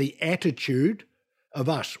on the attitude of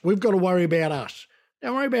us. We've got to worry about us.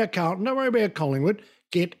 Don't worry about Carlton, don't worry about Collingwood.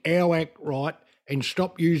 Get our act right and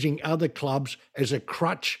stop using other clubs as a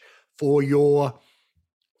crutch for your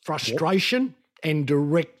frustration and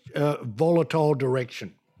volatile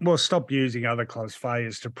direction. Well, stop using other clubs'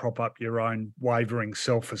 failures to prop up your own wavering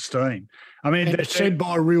self-esteem. I mean, and it's said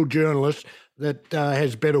by a real journalist that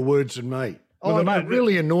has better words than me. It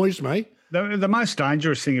really annoys me. The most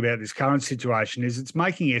dangerous thing about this current situation is it's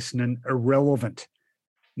making Essendon irrelevant.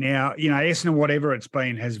 Now, Essendon, whatever it's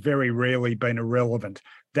been, has very rarely been irrelevant.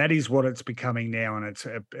 That is what it's becoming now, and it's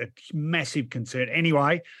a massive concern.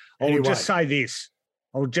 Anyway, I'll just say this.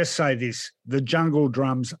 The jungle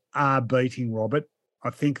drums are beating, Robert. I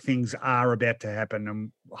think things are about to happen,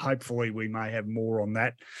 and hopefully we may have more on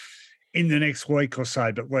that in the next week or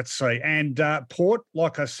so, but let's see. And Port,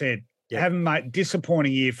 like I said, haven't made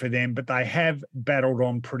disappointing year for them, but they have battled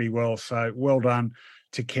on pretty well. So well done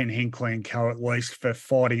to Ken Hinckley and co, at least, for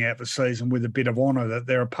fighting out the season with a bit of honour that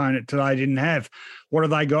their opponent today didn't have. What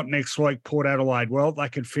have they got next week, Port Adelaide? Well, they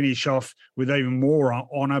could finish off with even more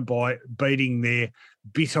honour by beating their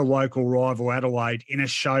bitter local rival Adelaide in a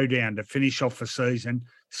showdown to finish off the season.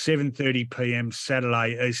 7:30 p.m.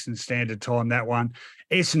 Saturday Eastern Standard Time, that one.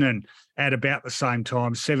 Essendon at about the same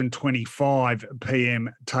time, 7:25 p.m.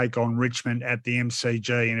 take on Richmond at the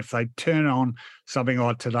MCG. And if they turn on something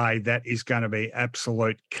like today, that is going to be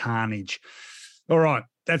absolute carnage. All right,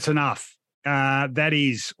 that's enough. That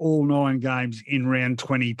is all 9 games in round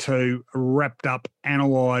 22, wrapped up,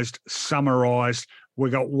 analysed, summarised.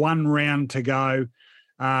 We've got 1 round to go.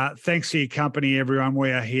 Thanks for your company, everyone.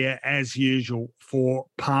 We are here, as usual, for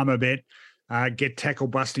PalmerBet. Get tackle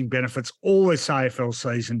busting benefits all this AFL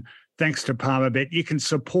season thanks to PalmerBet. You can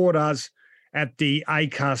support us at the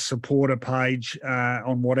Acast supporter page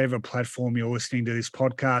on whatever platform you're listening to this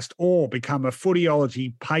podcast, or become a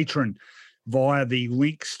Footyology patron via the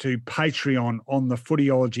links to Patreon on the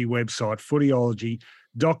Footyology website,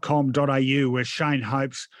 footyology.com.au, where Shane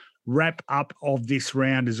Hope's wrap up of this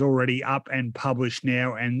round is already up and published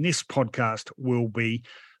now, and this podcast will be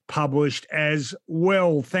published as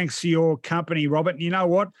well. Thanks for your company, Robert. You know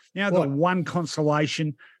what? The one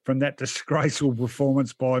consolation from that disgraceful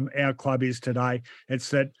performance by our club is today, it's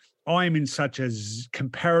that I am in such a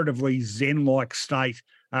comparatively zen-like state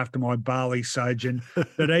after my Bali sojourn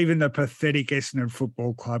that even the pathetic Essendon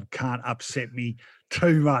Football Club can't upset me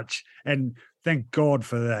too much, and thank God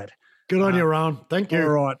for that. Good on you, Ron. Thank you. All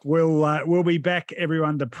right. We'll be back,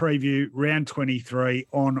 everyone, to preview round 23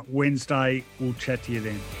 on Wednesday. We'll chat to you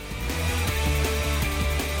then.